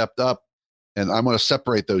you stepped up. And I'm going to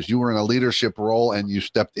separate those. You were in a leadership role and you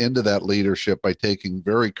stepped into that leadership by taking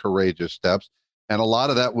very courageous steps. And a lot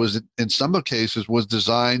of that was, in some cases, was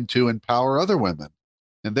designed to empower other women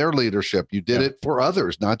in their leadership. You did it for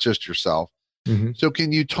others, not just yourself. So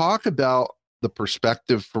can you talk about the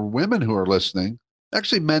perspective for women who are listening?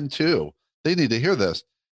 Actually, men too. They need to hear this.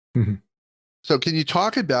 So can you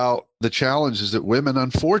talk about the challenges that women,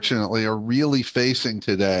 unfortunately, are really facing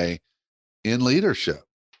today in leadership?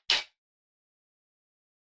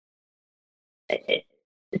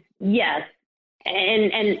 Yes.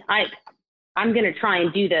 And I'm going to try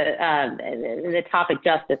and do the topic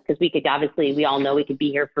justice, because we all know we could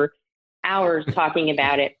be here for hours talking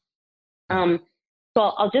about it. So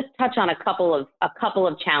I'll just touch on a couple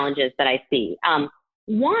of challenges that I see.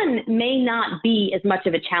 One may not be as much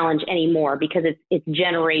of a challenge anymore because it's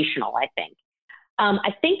generational, I think.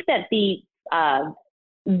 I think that the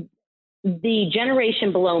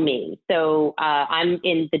generation below me, so I'm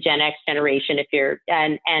in the Gen X generation,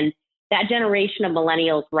 and that generation of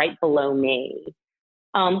millennials right below me,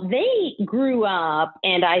 they grew up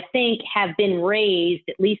and I think have been raised,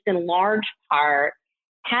 at least in large part,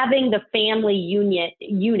 having the family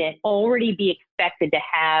unit already be expected to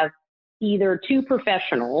have either two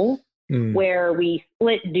professionals where we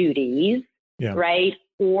split duties, right?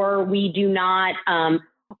 Or we do not,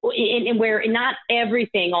 and where not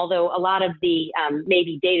everything, although a lot of the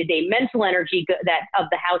maybe day-to-day mental energy that of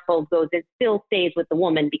the household goes, it still stays with the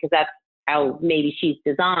woman because that's how maybe she's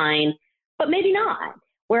designed, but maybe not.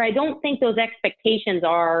 Where I don't think those expectations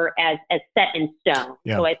are as set in stone.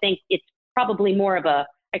 So I think it's probably more of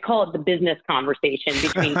I call it the business conversation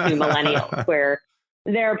between two millennials, where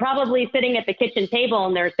they're probably sitting at the kitchen table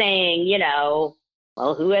and they're saying,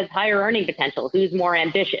 well, who has higher earning potential? Who's more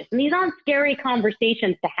ambitious? And these aren't scary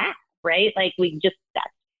conversations to have, right? Like we're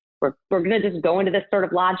going to just go into this sort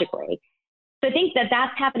of logically. So I think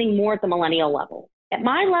that's happening more at the millennial level. At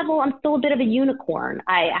my level, I'm still a bit of a unicorn.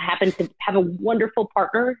 I happen to have a wonderful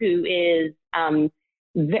partner who is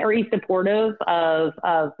very supportive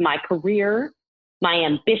of my career, my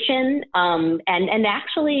ambition, and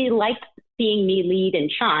actually likes seeing me lead and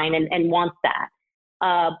shine and wants that.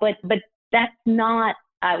 But that's not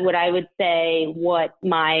what I would say, what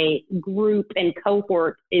my group and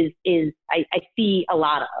cohort is I see a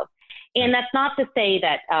lot of. And that's not to say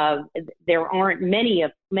that there aren't many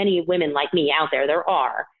women like me out there. There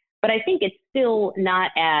are, but I think it's still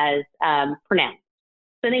not as pronounced.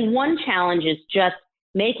 So I think one challenge is just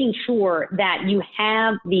making sure that you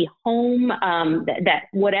have the home, that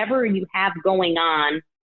whatever you have going on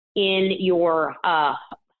in your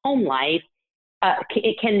home life,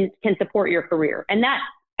 it can support your career. And that,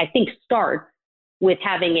 I think, starts with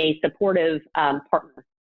having a supportive partner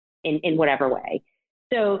in whatever way.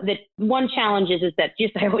 So the one challenge is that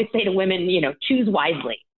just, I always say to women, choose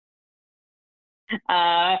wisely.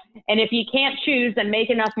 And if you can't choose, then make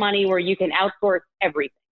enough money where you can outsource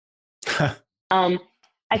everything.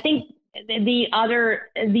 I think the other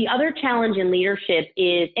challenge in leadership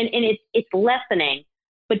is, and it's lessening,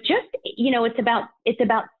 but just, it's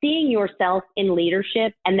about seeing yourself in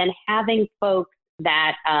leadership and then having folks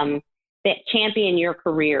that champion your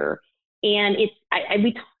career. And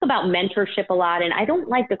we talk about mentorship a lot, and I don't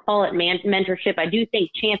like to call it mentorship. I do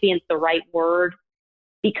think champion's the right word,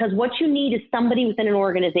 because what you need is somebody within an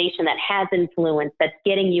organization that has influence, that's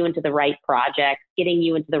getting you into the right projects, getting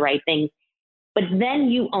you into the right things, but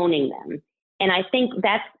then you owning them. And I think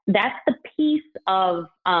that's the piece of,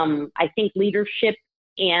 I think, leadership,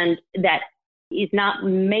 and that is not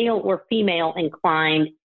male or female inclined.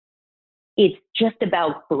 It's just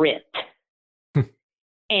about grit.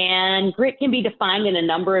 And grit can be defined in a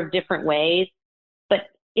number of different ways.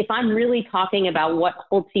 But if I'm really talking about what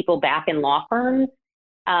holds people back in law firms,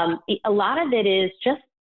 a lot of it is just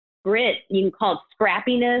grit. You can call it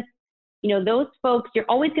scrappiness. Those folks, you're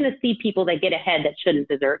always going to see people that get ahead that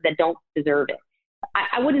don't deserve it.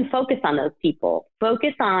 I wouldn't focus on those people.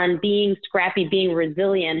 Focus on being scrappy, being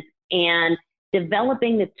resilient, and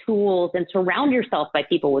developing the tools, and surround yourself by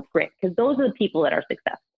people with grit, because those are the people that are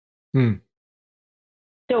successful.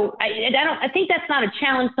 So I think that's not a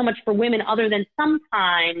challenge so much for women, other than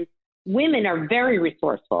sometimes women are very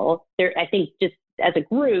resourceful. I think just as a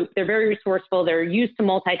group, they're very resourceful. They're used to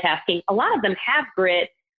multitasking. A lot of them have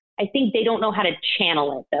grit. I think they don't know how to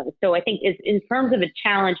channel it, though. So I think in terms of a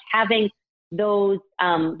challenge, having those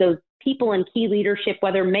people in key leadership,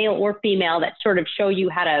 whether male or female, that sort of show you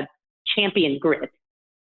how to champion grit.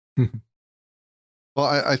 Well,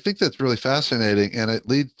 I think that's really fascinating, and it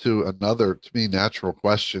leads to another, to me, natural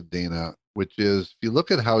question, Dina, which is, if you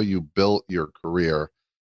look at how you built your career,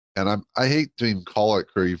 and I hate to even call it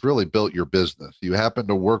career, you've really built your business. You happen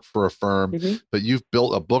to work for a firm, but you've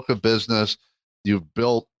built a book of business, you've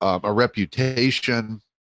built a reputation,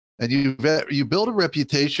 and you build a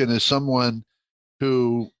reputation as someone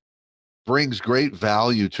who brings great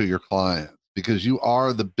value to your clients, because you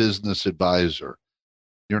are the business advisor.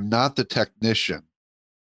 You're not the technician.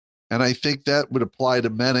 And I think that would apply to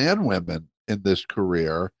men and women in this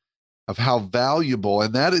career, of how valuable,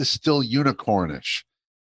 and that is still unicornish.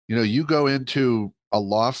 You go into a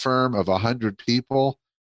law firm of 100 people,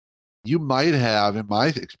 you might have, in my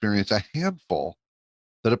experience, a handful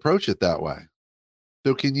that approach it that way.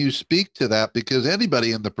 So can you speak to that? Because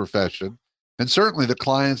anybody in the profession, and certainly the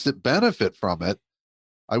clients that benefit from it,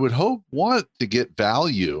 I would hope want to get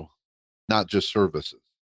value, not just services.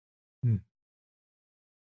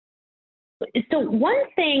 So one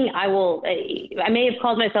thing I may have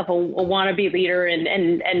called myself a wannabe leader,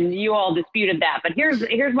 and you all disputed that, but here's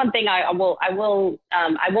one thing I won't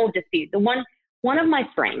dispute. One of my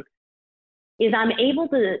strengths is I'm able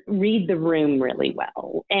to read the room really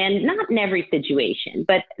well, and not in every situation,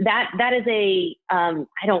 but that is I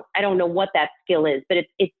don't know what that skill is, but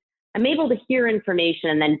I'm able to hear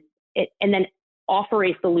information and then offer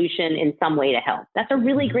a solution in some way to help. That's a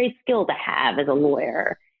really great skill to have as a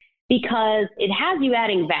lawyer, because it has you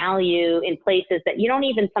adding value in places that you don't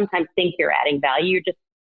even sometimes think you're adding value.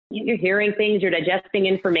 You're hearing things, you're digesting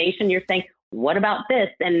information, you're saying, what about this?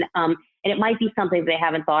 And it might be something they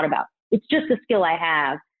haven't thought about. It's just a skill I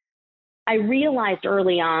have. I realized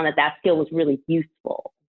early on that skill was really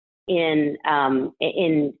useful in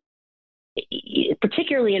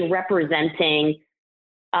particularly in representing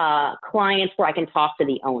clients where I can talk to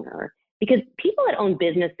the owner, because people that own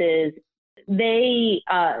businesses, they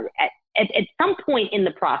at some point in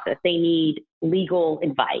the process, they need legal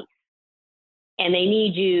advice, and they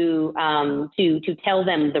need you to tell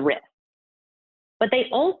them the risk. But they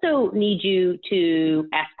also need you to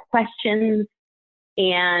ask questions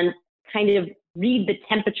and kind of read the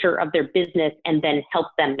temperature of their business, and then help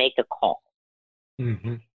them make a call.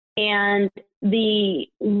 And the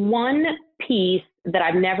one piece that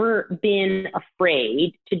I've never been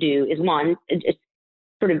afraid to do is, one, just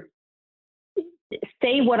sort of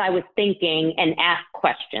say what I was thinking and ask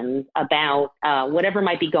questions about whatever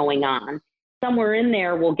might be going on. Somewhere in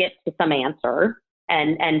there, we'll get to some answer,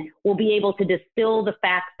 and we'll be able to distill the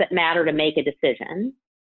facts that matter to make a decision.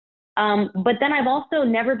 But then I've also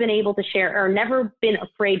never been able to share, or never been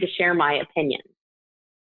afraid to share my opinion.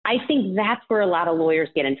 I think that's where a lot of lawyers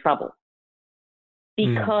get in trouble,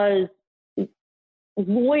 because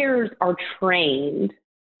lawyers are trained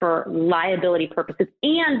for liability purposes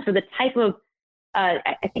and for the type of,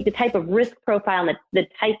 I think the type of risk profile and the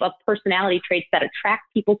type of personality traits that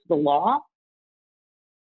attract people to the law,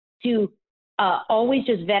 to always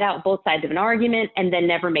just vet out both sides of an argument and then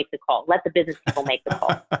never make the call. Let the business people make the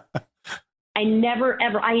call.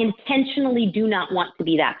 I intentionally do not want to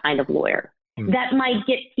be that kind of lawyer. That might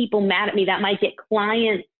get people mad at me. That might get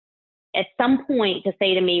clients at some point to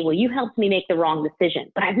say to me, well, you helped me make the wrong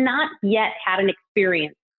decision. But I've not yet had an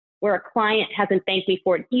experience where a client hasn't thanked me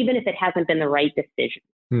for it, even if it hasn't been the right decision.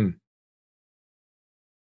 So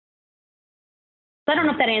I don't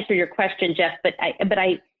know if that answered your question, Jeff, but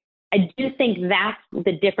I do think that's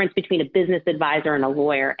the difference between a business advisor and a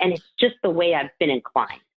lawyer. And it's just the way I've been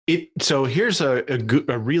inclined. So here's a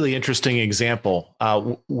really interesting example.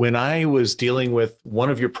 When I was dealing with one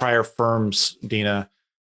of your prior firms, Dina,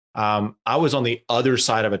 I was on the other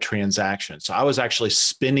side of a transaction. So I was actually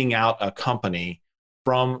spinning out a company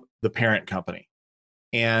from the parent company.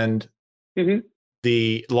 And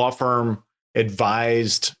the law firm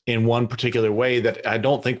advised in one particular way that I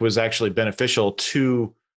don't think was actually beneficial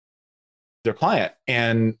to their client.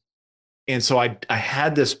 And so I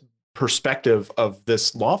had this perspective of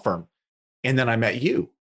this law firm. And then I met you,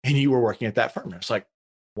 and you were working at that firm. It's like,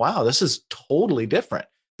 wow, this is totally different.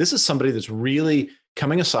 This is somebody that's really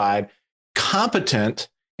coming aside, competent,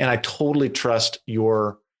 and I totally trust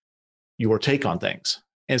your take on things.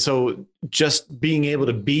 And so just being able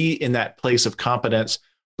to be in that place of competence,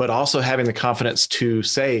 but also having the confidence to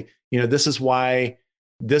say, this is why,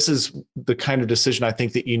 this is the kind of decision I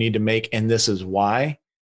think that you need to make, and this is why.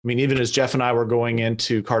 I mean, even as Jeff and I were going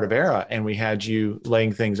into Cardavera and we had you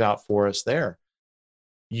laying things out for us there,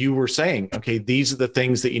 you were saying, okay, these are the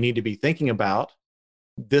things that you need to be thinking about.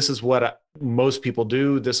 This is what most people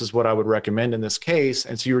do. This is what I would recommend in this case.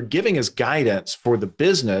 And so you were giving us guidance for the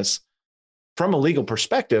business from a legal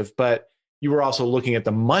perspective, but you were also looking at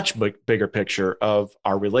the much bigger picture of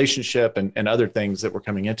our relationship and other things that were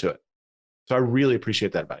coming into it. So I really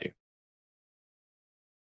appreciate that about you.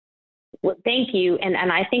 Well, thank you. And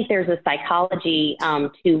I think there's a psychology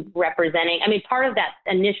to representing. I mean, part of that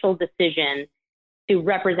initial decision to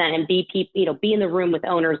represent and be in the room with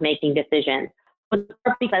owners making decisions was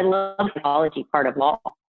because I love the psychology part of law.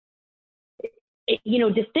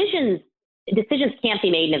 Decisions can't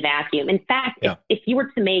be made in a vacuum. In fact, if you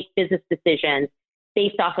were to make business decisions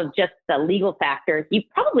based off of just the legal factors, you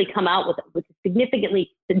probably come out with a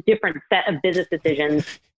significantly different set of business decisions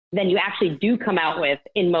than you actually do come out with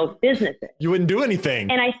in most businesses. You wouldn't do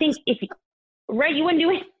anything. And I think you wouldn't do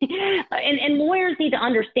it. And lawyers need to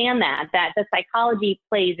understand that the psychology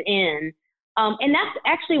plays in. And that's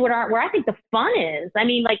actually where I think the fun is. I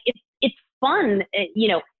mean, like it's fun,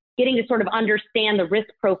 getting to sort of understand the risk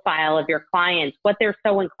profile of your clients, what they're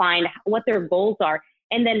so inclined, what their goals are,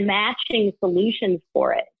 and then matching solutions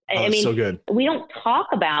for it. I mean, so good. We don't talk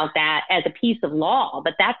about that as a piece of law,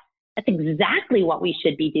 but that's exactly what we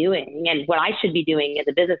should be doing and what I should be doing as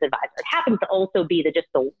a business advisor. It happens to also be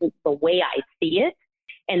the way I see it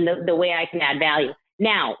and the way I can add value.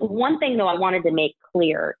 Now, one thing though I wanted to make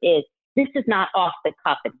clear is this is not off the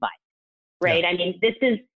cuff advice, right? Yeah. I mean,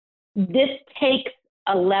 this takes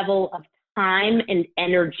a level of time and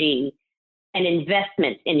energy and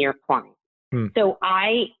investment in your client. So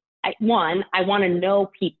I want to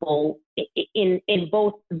know people in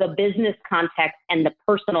both the business context and the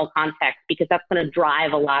personal context, because that's going to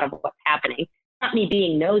drive a lot of what's happening. Not me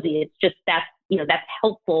being nosy. It's just that's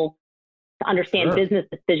helpful to understand business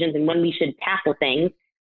decisions and when we should tackle things.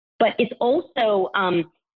 But it's also,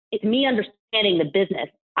 it's me understanding the business.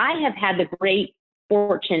 I have had the great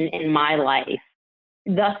fortune in my life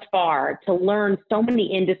thus far to learn so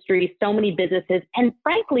many industries, so many businesses, and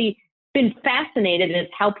frankly, been fascinated as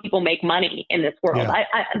how people make money in this world. Yeah.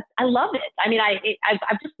 I love it. I mean,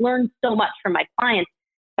 I've just learned so much from my clients,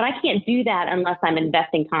 but I can't do that unless I'm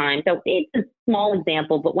investing time. So it's a small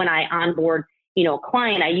example, but when I onboard, a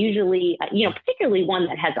client, I usually, particularly one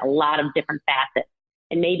that has a lot of different facets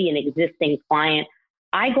and maybe an existing client,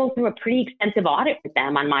 I go through a pretty extensive audit with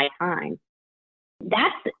them on my time.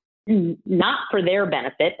 That's not for their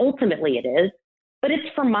benefit. Ultimately it is, but it's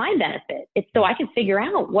for my benefit. It's so I can figure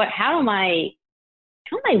out how can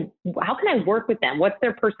I work with them? What's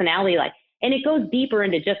their personality like? And it goes deeper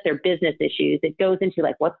into just their business issues. It goes into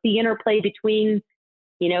like, what's the interplay between,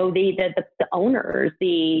 the owners,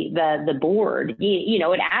 the board,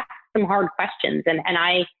 it asks some hard questions. And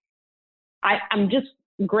I'm just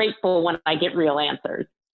grateful when I get real answers.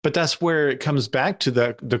 But that's where it comes back to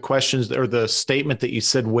the questions or the statement that you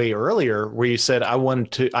said way earlier, where you said,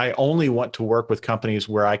 I only want to work with companies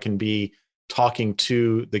where I can be talking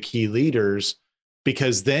to the key leaders,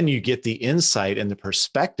 because then you get the insight and the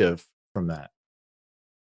perspective from that.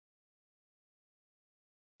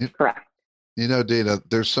 Correct. Dana,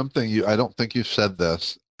 there's something I don't think you've said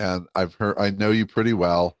this, and I know you pretty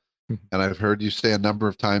well, and I've heard you say a number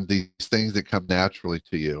of times these things that come naturally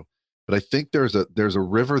to you. But I think there's a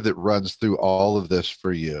river that runs through all of this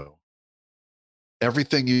for you.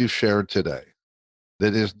 Everything you shared today,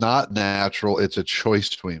 that is not natural, it's a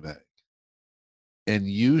choice we make. And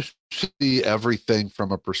you see everything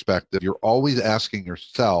from a perspective. You're always asking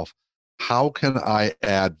yourself, how can I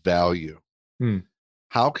add value?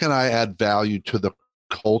 How can I add value to the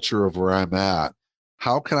culture of where I'm at?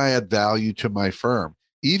 How can I add value to my firm?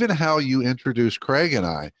 Even how you introduce Craig and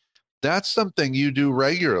I, that's something you do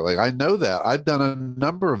regularly. I know that. I've done a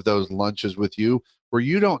number of those lunches with you where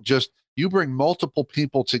you bring multiple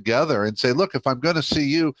people together and say, look, if I'm going to see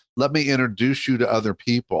you, let me introduce you to other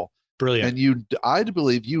people. Brilliant. And I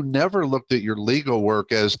believe you never looked at your legal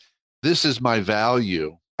work as, this is my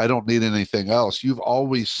value, I don't need anything else. You've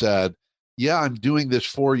always said, yeah, I'm doing this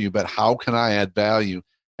for you, but how can I add value?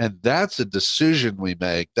 And that's a decision we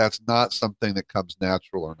make. That's not something that comes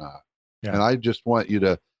natural or not. Yeah. And I just want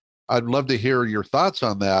I'd love to hear your thoughts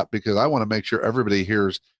on that, because I want to make sure everybody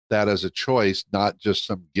hears that as a choice, not just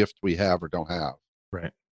some gift we have or don't have.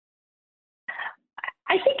 Right.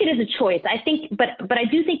 I think it is a choice. I think, but I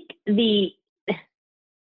do think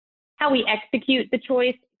how we execute the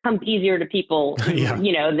choice comes easier to people,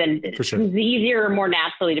 than for sure. Comes easier or more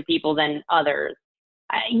naturally to people than others.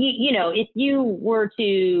 If you were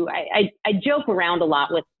to, I joke around a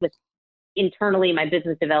lot with internally my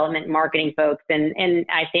business development and marketing folks, and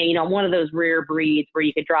I say, one of those rare breeds where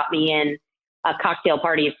you could drop me in a cocktail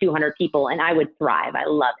party of 200 people and I would thrive. I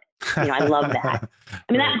love it. I love that.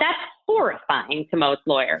 I mean, that's horrifying to most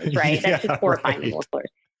lawyers, right? That's just horrifying to most lawyers.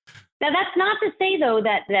 Now, that's not to say, though,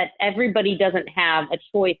 that everybody doesn't have a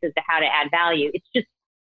choice as to how to add value. It's just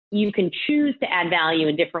you can choose to add value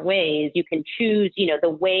in different ways. You can choose, the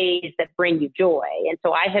ways that bring you joy. And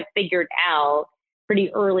so I have figured out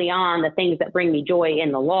pretty early on the things that bring me joy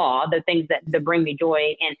in the law, the things that bring me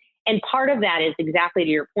joy. And part of that is exactly to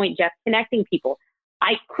your point, Jeff, connecting people.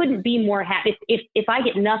 I couldn't be more happy if I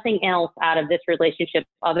get nothing else out of this relationship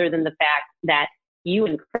other than the fact that you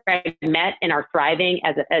and Craig met and are thriving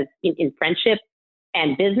as in friendship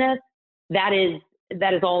and business. That is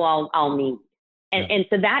all I'll need. And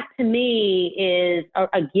so that to me is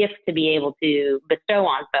a gift to be able to bestow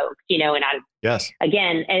on folks,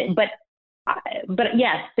 but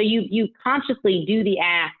yes, so you consciously do the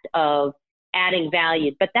act of adding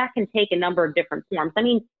value, but that can take a number of different forms. I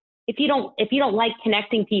mean, if you don't like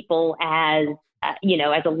connecting people as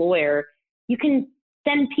a lawyer, you can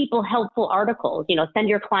send people helpful articles, send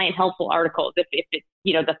your client helpful articles. If it's,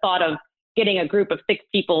 the thought of getting a group of 6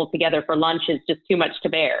 people together for lunch is just too much to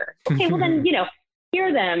bear. Okay, well then,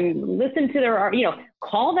 hear them, listen to their,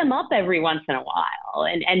 call them up every once in a while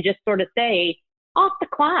and just sort of say, off the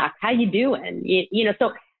clock, how you doing?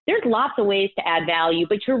 So there's lots of ways to add value,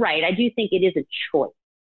 but you're right. I do think it is a choice.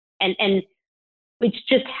 And it's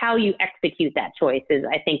just how you execute that choice is,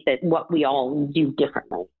 I think, that what we all do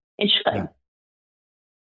differently and should. Yeah.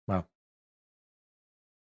 Wow.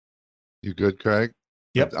 You good, Craig?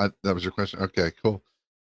 Yep. That was your question? Okay, cool.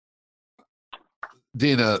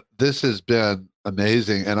 Dina, this has been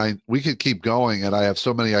amazing, and we could keep going, and I have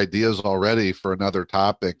so many ideas already for another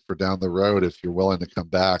topic for down the road if you're willing to come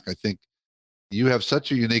back. I think you have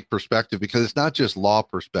such a unique perspective because it's not just law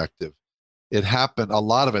perspective. A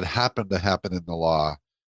lot of it happened to happen in the law,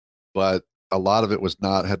 but a lot of it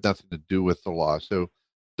had nothing to do with the law. So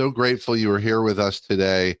grateful you were here with us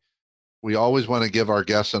today. We always want to give our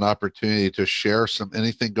guests an opportunity to share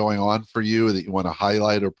anything going on for you that you want to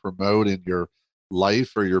highlight or promote in your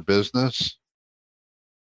life or your business.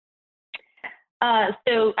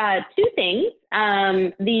 So 2 things.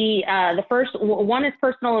 The first one is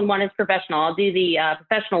personal and one is professional. I'll do the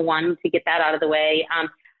professional one to get that out of the way.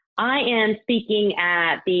 I am speaking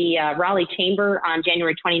at the Raleigh Chamber on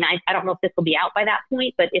January 29th. I don't know if this will be out by that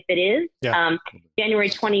point, but if it is, January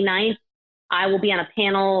 29th, I will be on a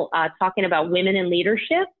panel talking about women in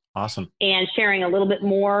leadership. Awesome. And sharing a little bit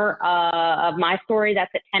more of my story.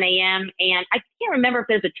 That's at 10 a.m. And I can't remember if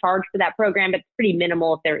there's a charge for that program, but it's pretty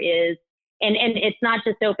minimal if there is. and it's not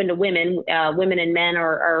just open to women. Women and men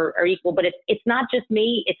are equal, but it's not just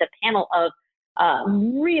me. It's a panel of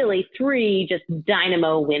really 3 just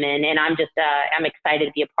dynamo women, and I'm excited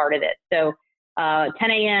to be a part of it. So 10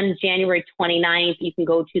 a.m. January 29th, you can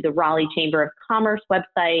go to the Raleigh Chamber of Commerce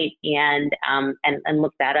website and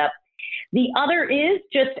look that up. The other is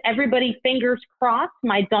just everybody fingers crossed.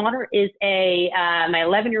 My daughter is my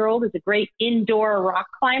 11-year-old is a great indoor rock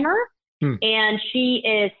climber, and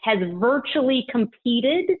she has virtually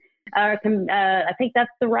competed. I think that's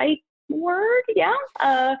the right word. Yeah.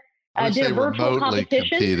 Did a virtual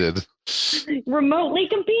competition. Remotely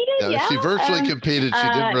competed. Yeah. She virtually competed. She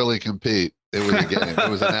didn't really compete. It was a game. It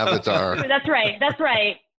was an avatar. That's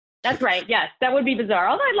right. Yes, that would be bizarre.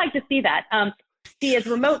 Although I'd like to see that. She has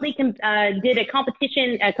remotely did a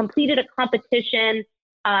competition, completed a competition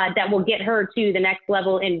that will get her to the next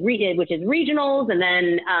level which is regionals, and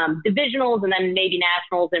then divisionals, and then maybe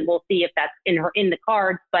nationals, and we'll see if that's in the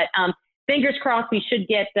cards. But fingers crossed, we should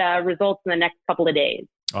get results in the next couple of days.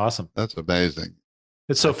 Awesome. That's amazing.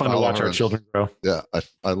 It's so fun to watch our children grow. Yeah,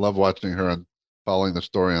 I love watching her and following the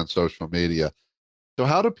story on social media. So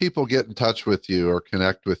how do people get in touch with you or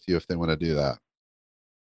connect with you if they want to do that?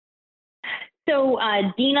 So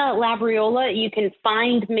Dina Labriola, you can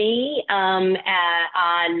find me on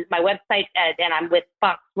my website, and I'm with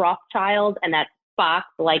Fox Rothschild, and that's Fox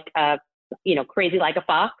like crazy like a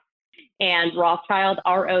fox, and Rothschild,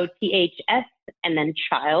 ROTHS, and then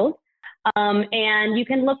child. And you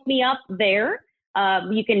can look me up there.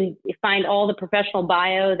 You can find all the professional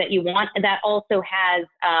bio that you want. That also has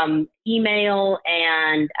email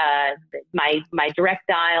and my direct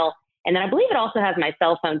dial. And then I believe it also has my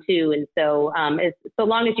cell phone too. And so, so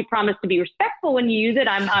long as you promise to be respectful when you use it,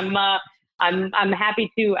 I'm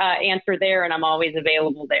happy to answer there, and I'm always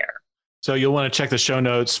available there. So you'll want to check the show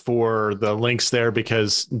notes for the links there,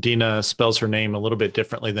 because Dina spells her name a little bit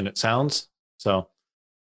differently than it sounds. So.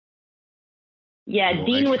 Yeah, we'll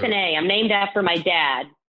Dean with an A. I'm named after my dad.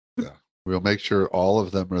 Yeah, we'll make sure all of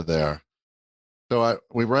them are there. So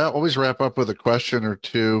we always wrap up with a question or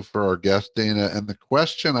two for our guest, Dina. And the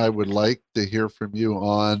question I would like to hear from you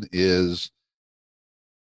on is,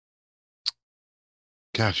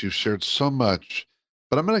 gosh, you've shared so much,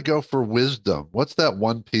 but I'm going to go for wisdom. What's that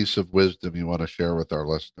one piece of wisdom you want to share with our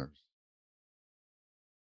listeners?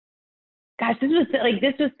 Gosh,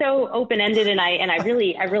 this was so open-ended, and I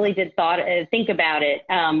really did think about it.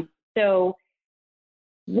 So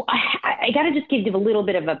I got to just give you a little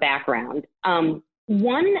bit of a background.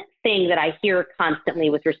 One thing that I hear constantly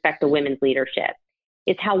with respect to women's leadership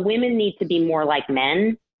is how women need to be more like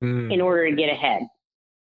men in order to get ahead.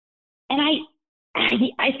 And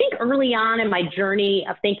I think early on in my journey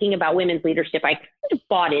of thinking about women's leadership, I kind of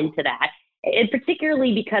bought into that, and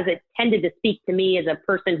particularly because it tended to speak to me as a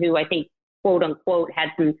person who I think, quote unquote, had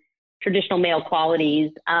some traditional male qualities.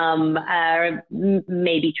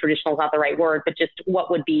 Maybe traditional is not the right word, but just what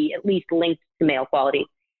would be at least linked to male qualities.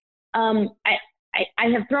 I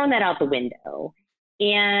have thrown that out the window.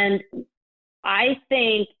 And I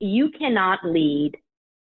think you cannot lead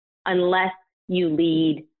unless you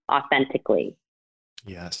lead authentically.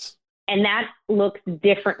 Yes. And that looks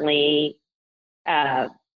differently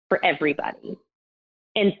for everybody.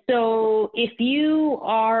 And so if you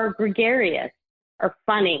are gregarious or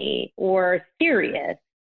funny or serious,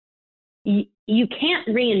 you can't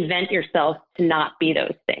reinvent yourself to not be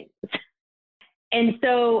those things. And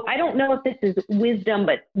so I don't know if this is wisdom,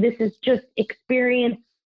 but this is just experience.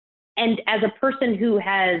 And as a person who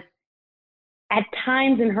has at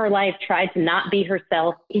times in her life tried to not be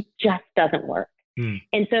herself, it just doesn't work.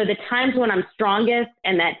 And so the times when I'm strongest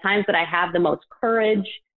and that times that I have the most courage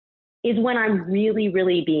is when I'm really,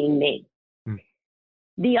 really being me.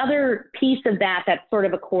 The other piece of that that's sort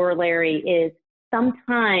of a corollary is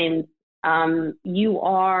sometimes you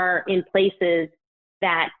are in places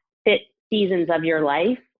that fit seasons of your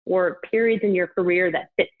life, or periods in your career that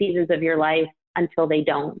fit seasons of your life until they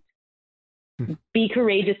don't. Be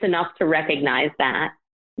courageous enough to recognize that,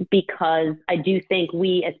 because I do think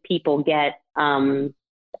we as people get,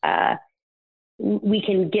 we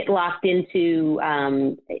can get locked into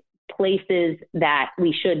places that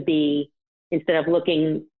we should be instead of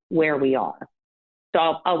looking where we are.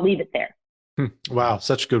 So I'll leave it there. Wow.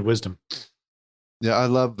 Such good wisdom. Yeah, I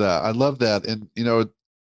love that. I love that. And,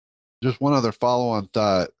 just one other follow-on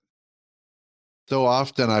thought. So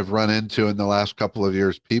often I've run into in the last couple of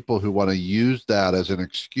years, people who want to use that as an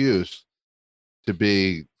excuse to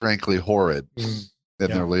be frankly horrid in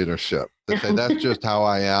their leadership. They say, that's just how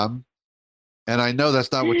I am. And I know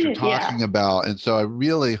that's not what you're talking about. And so I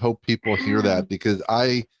really hope people hear that, because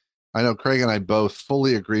I I know Craig and I both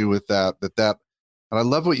fully agree with that, and I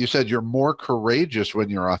love what you said. You're more courageous when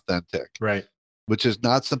you're authentic, Right. which is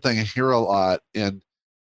not something I hear a lot. And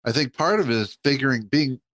I think part of it is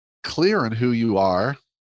being clear on who you are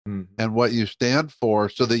and what you stand for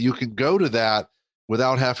so that you can go to that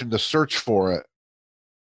without having to search for it.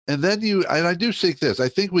 And then I do think this, I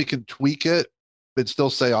think we can tweak it, but still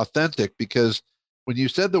say authentic, because when you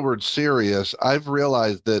said the word serious, I've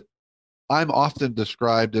realized that I'm often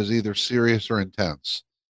described as either serious or intense.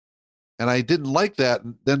 And I didn't like that.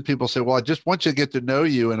 And then people say, well, just once you get to know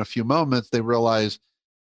you in a few moments, they realize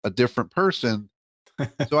a different person.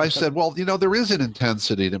 So I said, well, there is an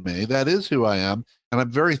intensity to me. That is who I am. And I'm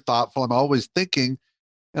very thoughtful. I'm always thinking.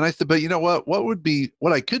 And I said, but you know what?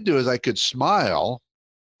 What I could do is I could smile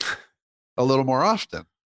a little more often.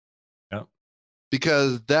 Yeah.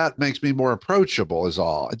 Because that makes me more approachable is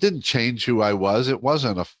all. It didn't change who I was. It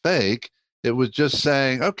wasn't a fake. It was just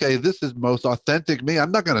saying, okay, this is most authentic me.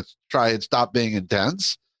 I'm not going to try and stop being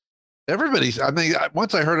intense.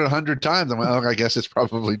 Once I heard it 100 times, I'm like, oh, I guess it's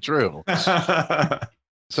probably true.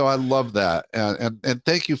 So I love that. And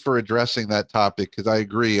thank you for addressing that topic, because I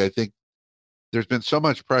agree. I think there's been so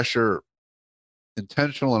much pressure,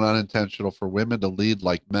 intentional and unintentional, for women to lead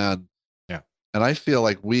like men. Yeah. And I feel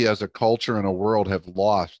like we as a culture and a world have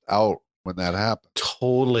lost out when that happens.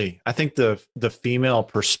 Totally. I think the female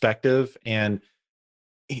perspective, and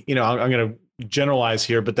I'm going to generalize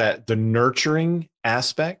here, but that the nurturing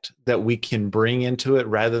aspect that we can bring into it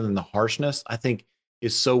rather than the harshness, I think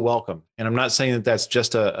is so welcome. And I'm not saying that that's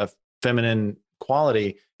just a feminine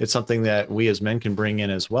quality. It's something that we as men can bring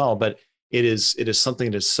in as well, but it is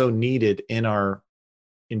something that is so needed in our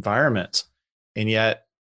environments. And yet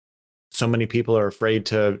so many people are afraid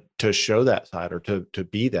to show that side or to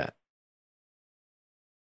be that.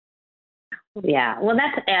 Yeah, well,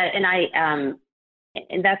 and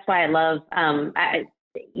that's why I love I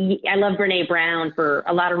love Brene Brown for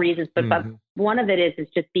a lot of reasons, but one of it is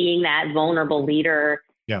just being that vulnerable leader.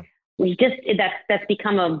 Yeah, that's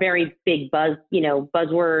become a very big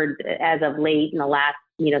buzzword as of late in the last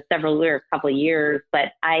couple of years.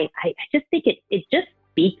 But I just think it just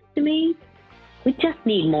speaks to me. We just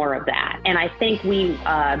need more of that, and I think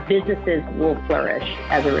businesses will flourish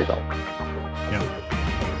as a result. Yeah.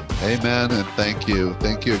 Amen. And thank you.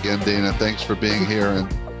 Thank you again, Dana. Thanks for being here. And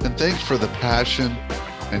thanks for the passion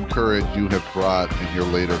and courage you have brought in your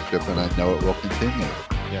leadership. And I know it will continue.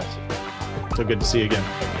 Yes. So good to see you again.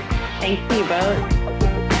 Thanks to you both.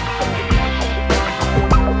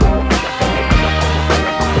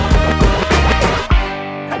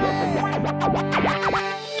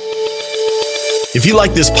 If you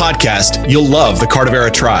like this podcast, you'll love the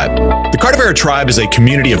Cardavera Tribe. The Cardavera Tribe is a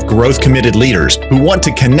community of growth-committed leaders who want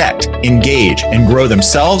to connect, engage, and grow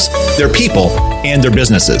themselves, their people, and their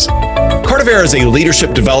businesses. Cardavera is a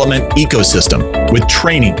leadership development ecosystem with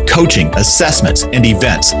training, coaching, assessments, and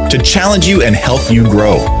events to challenge you and help you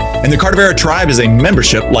grow. And the Cardavera Tribe is a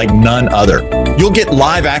membership like none other. You'll get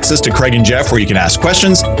live access to Craig and Jeff, where you can ask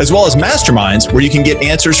questions, as well as masterminds where you can get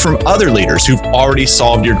answers from other leaders who've already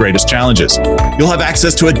solved your greatest challenges. You'll have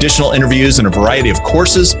access to additional interviews and a variety of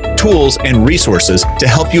courses, tools, and resources to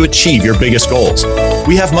help you achieve your biggest goals.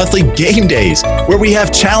 We have monthly game days where we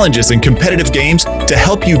have challenges and competitive games to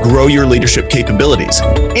help you grow your leadership capabilities.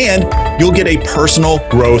 And you'll get a personal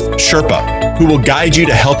growth Sherpa who will guide you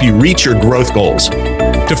to help you reach your growth goals.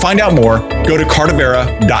 To find out more, go to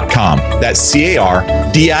cardavera.com. That's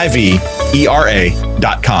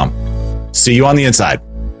CARDIVERA.com. See you on the inside.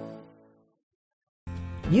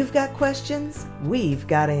 You've got questions, we've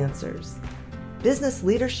got answers. Business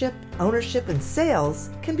leadership, ownership, and sales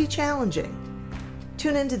can be challenging.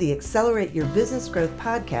 Tune into the Accelerate Your Business Growth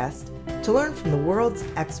podcast to learn from the world's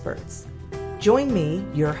experts. Join me,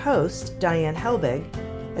 your host, Diane Helbig,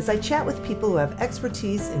 as I chat with people who have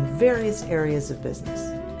expertise in various areas of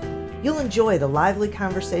business. You'll enjoy the lively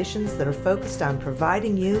conversations that are focused on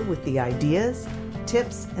providing you with the ideas,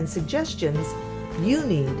 tips, and suggestions you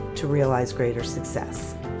need to realize greater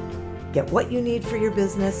success. Get what you need for your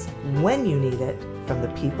business when you need it from the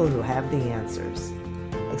people who have the answers.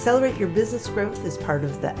 Accelerate Your Business Growth is part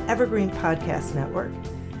of the Evergreen Podcast Network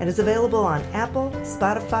and is available on Apple,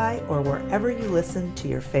 Spotify, or wherever you listen to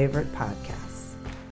your favorite podcasts.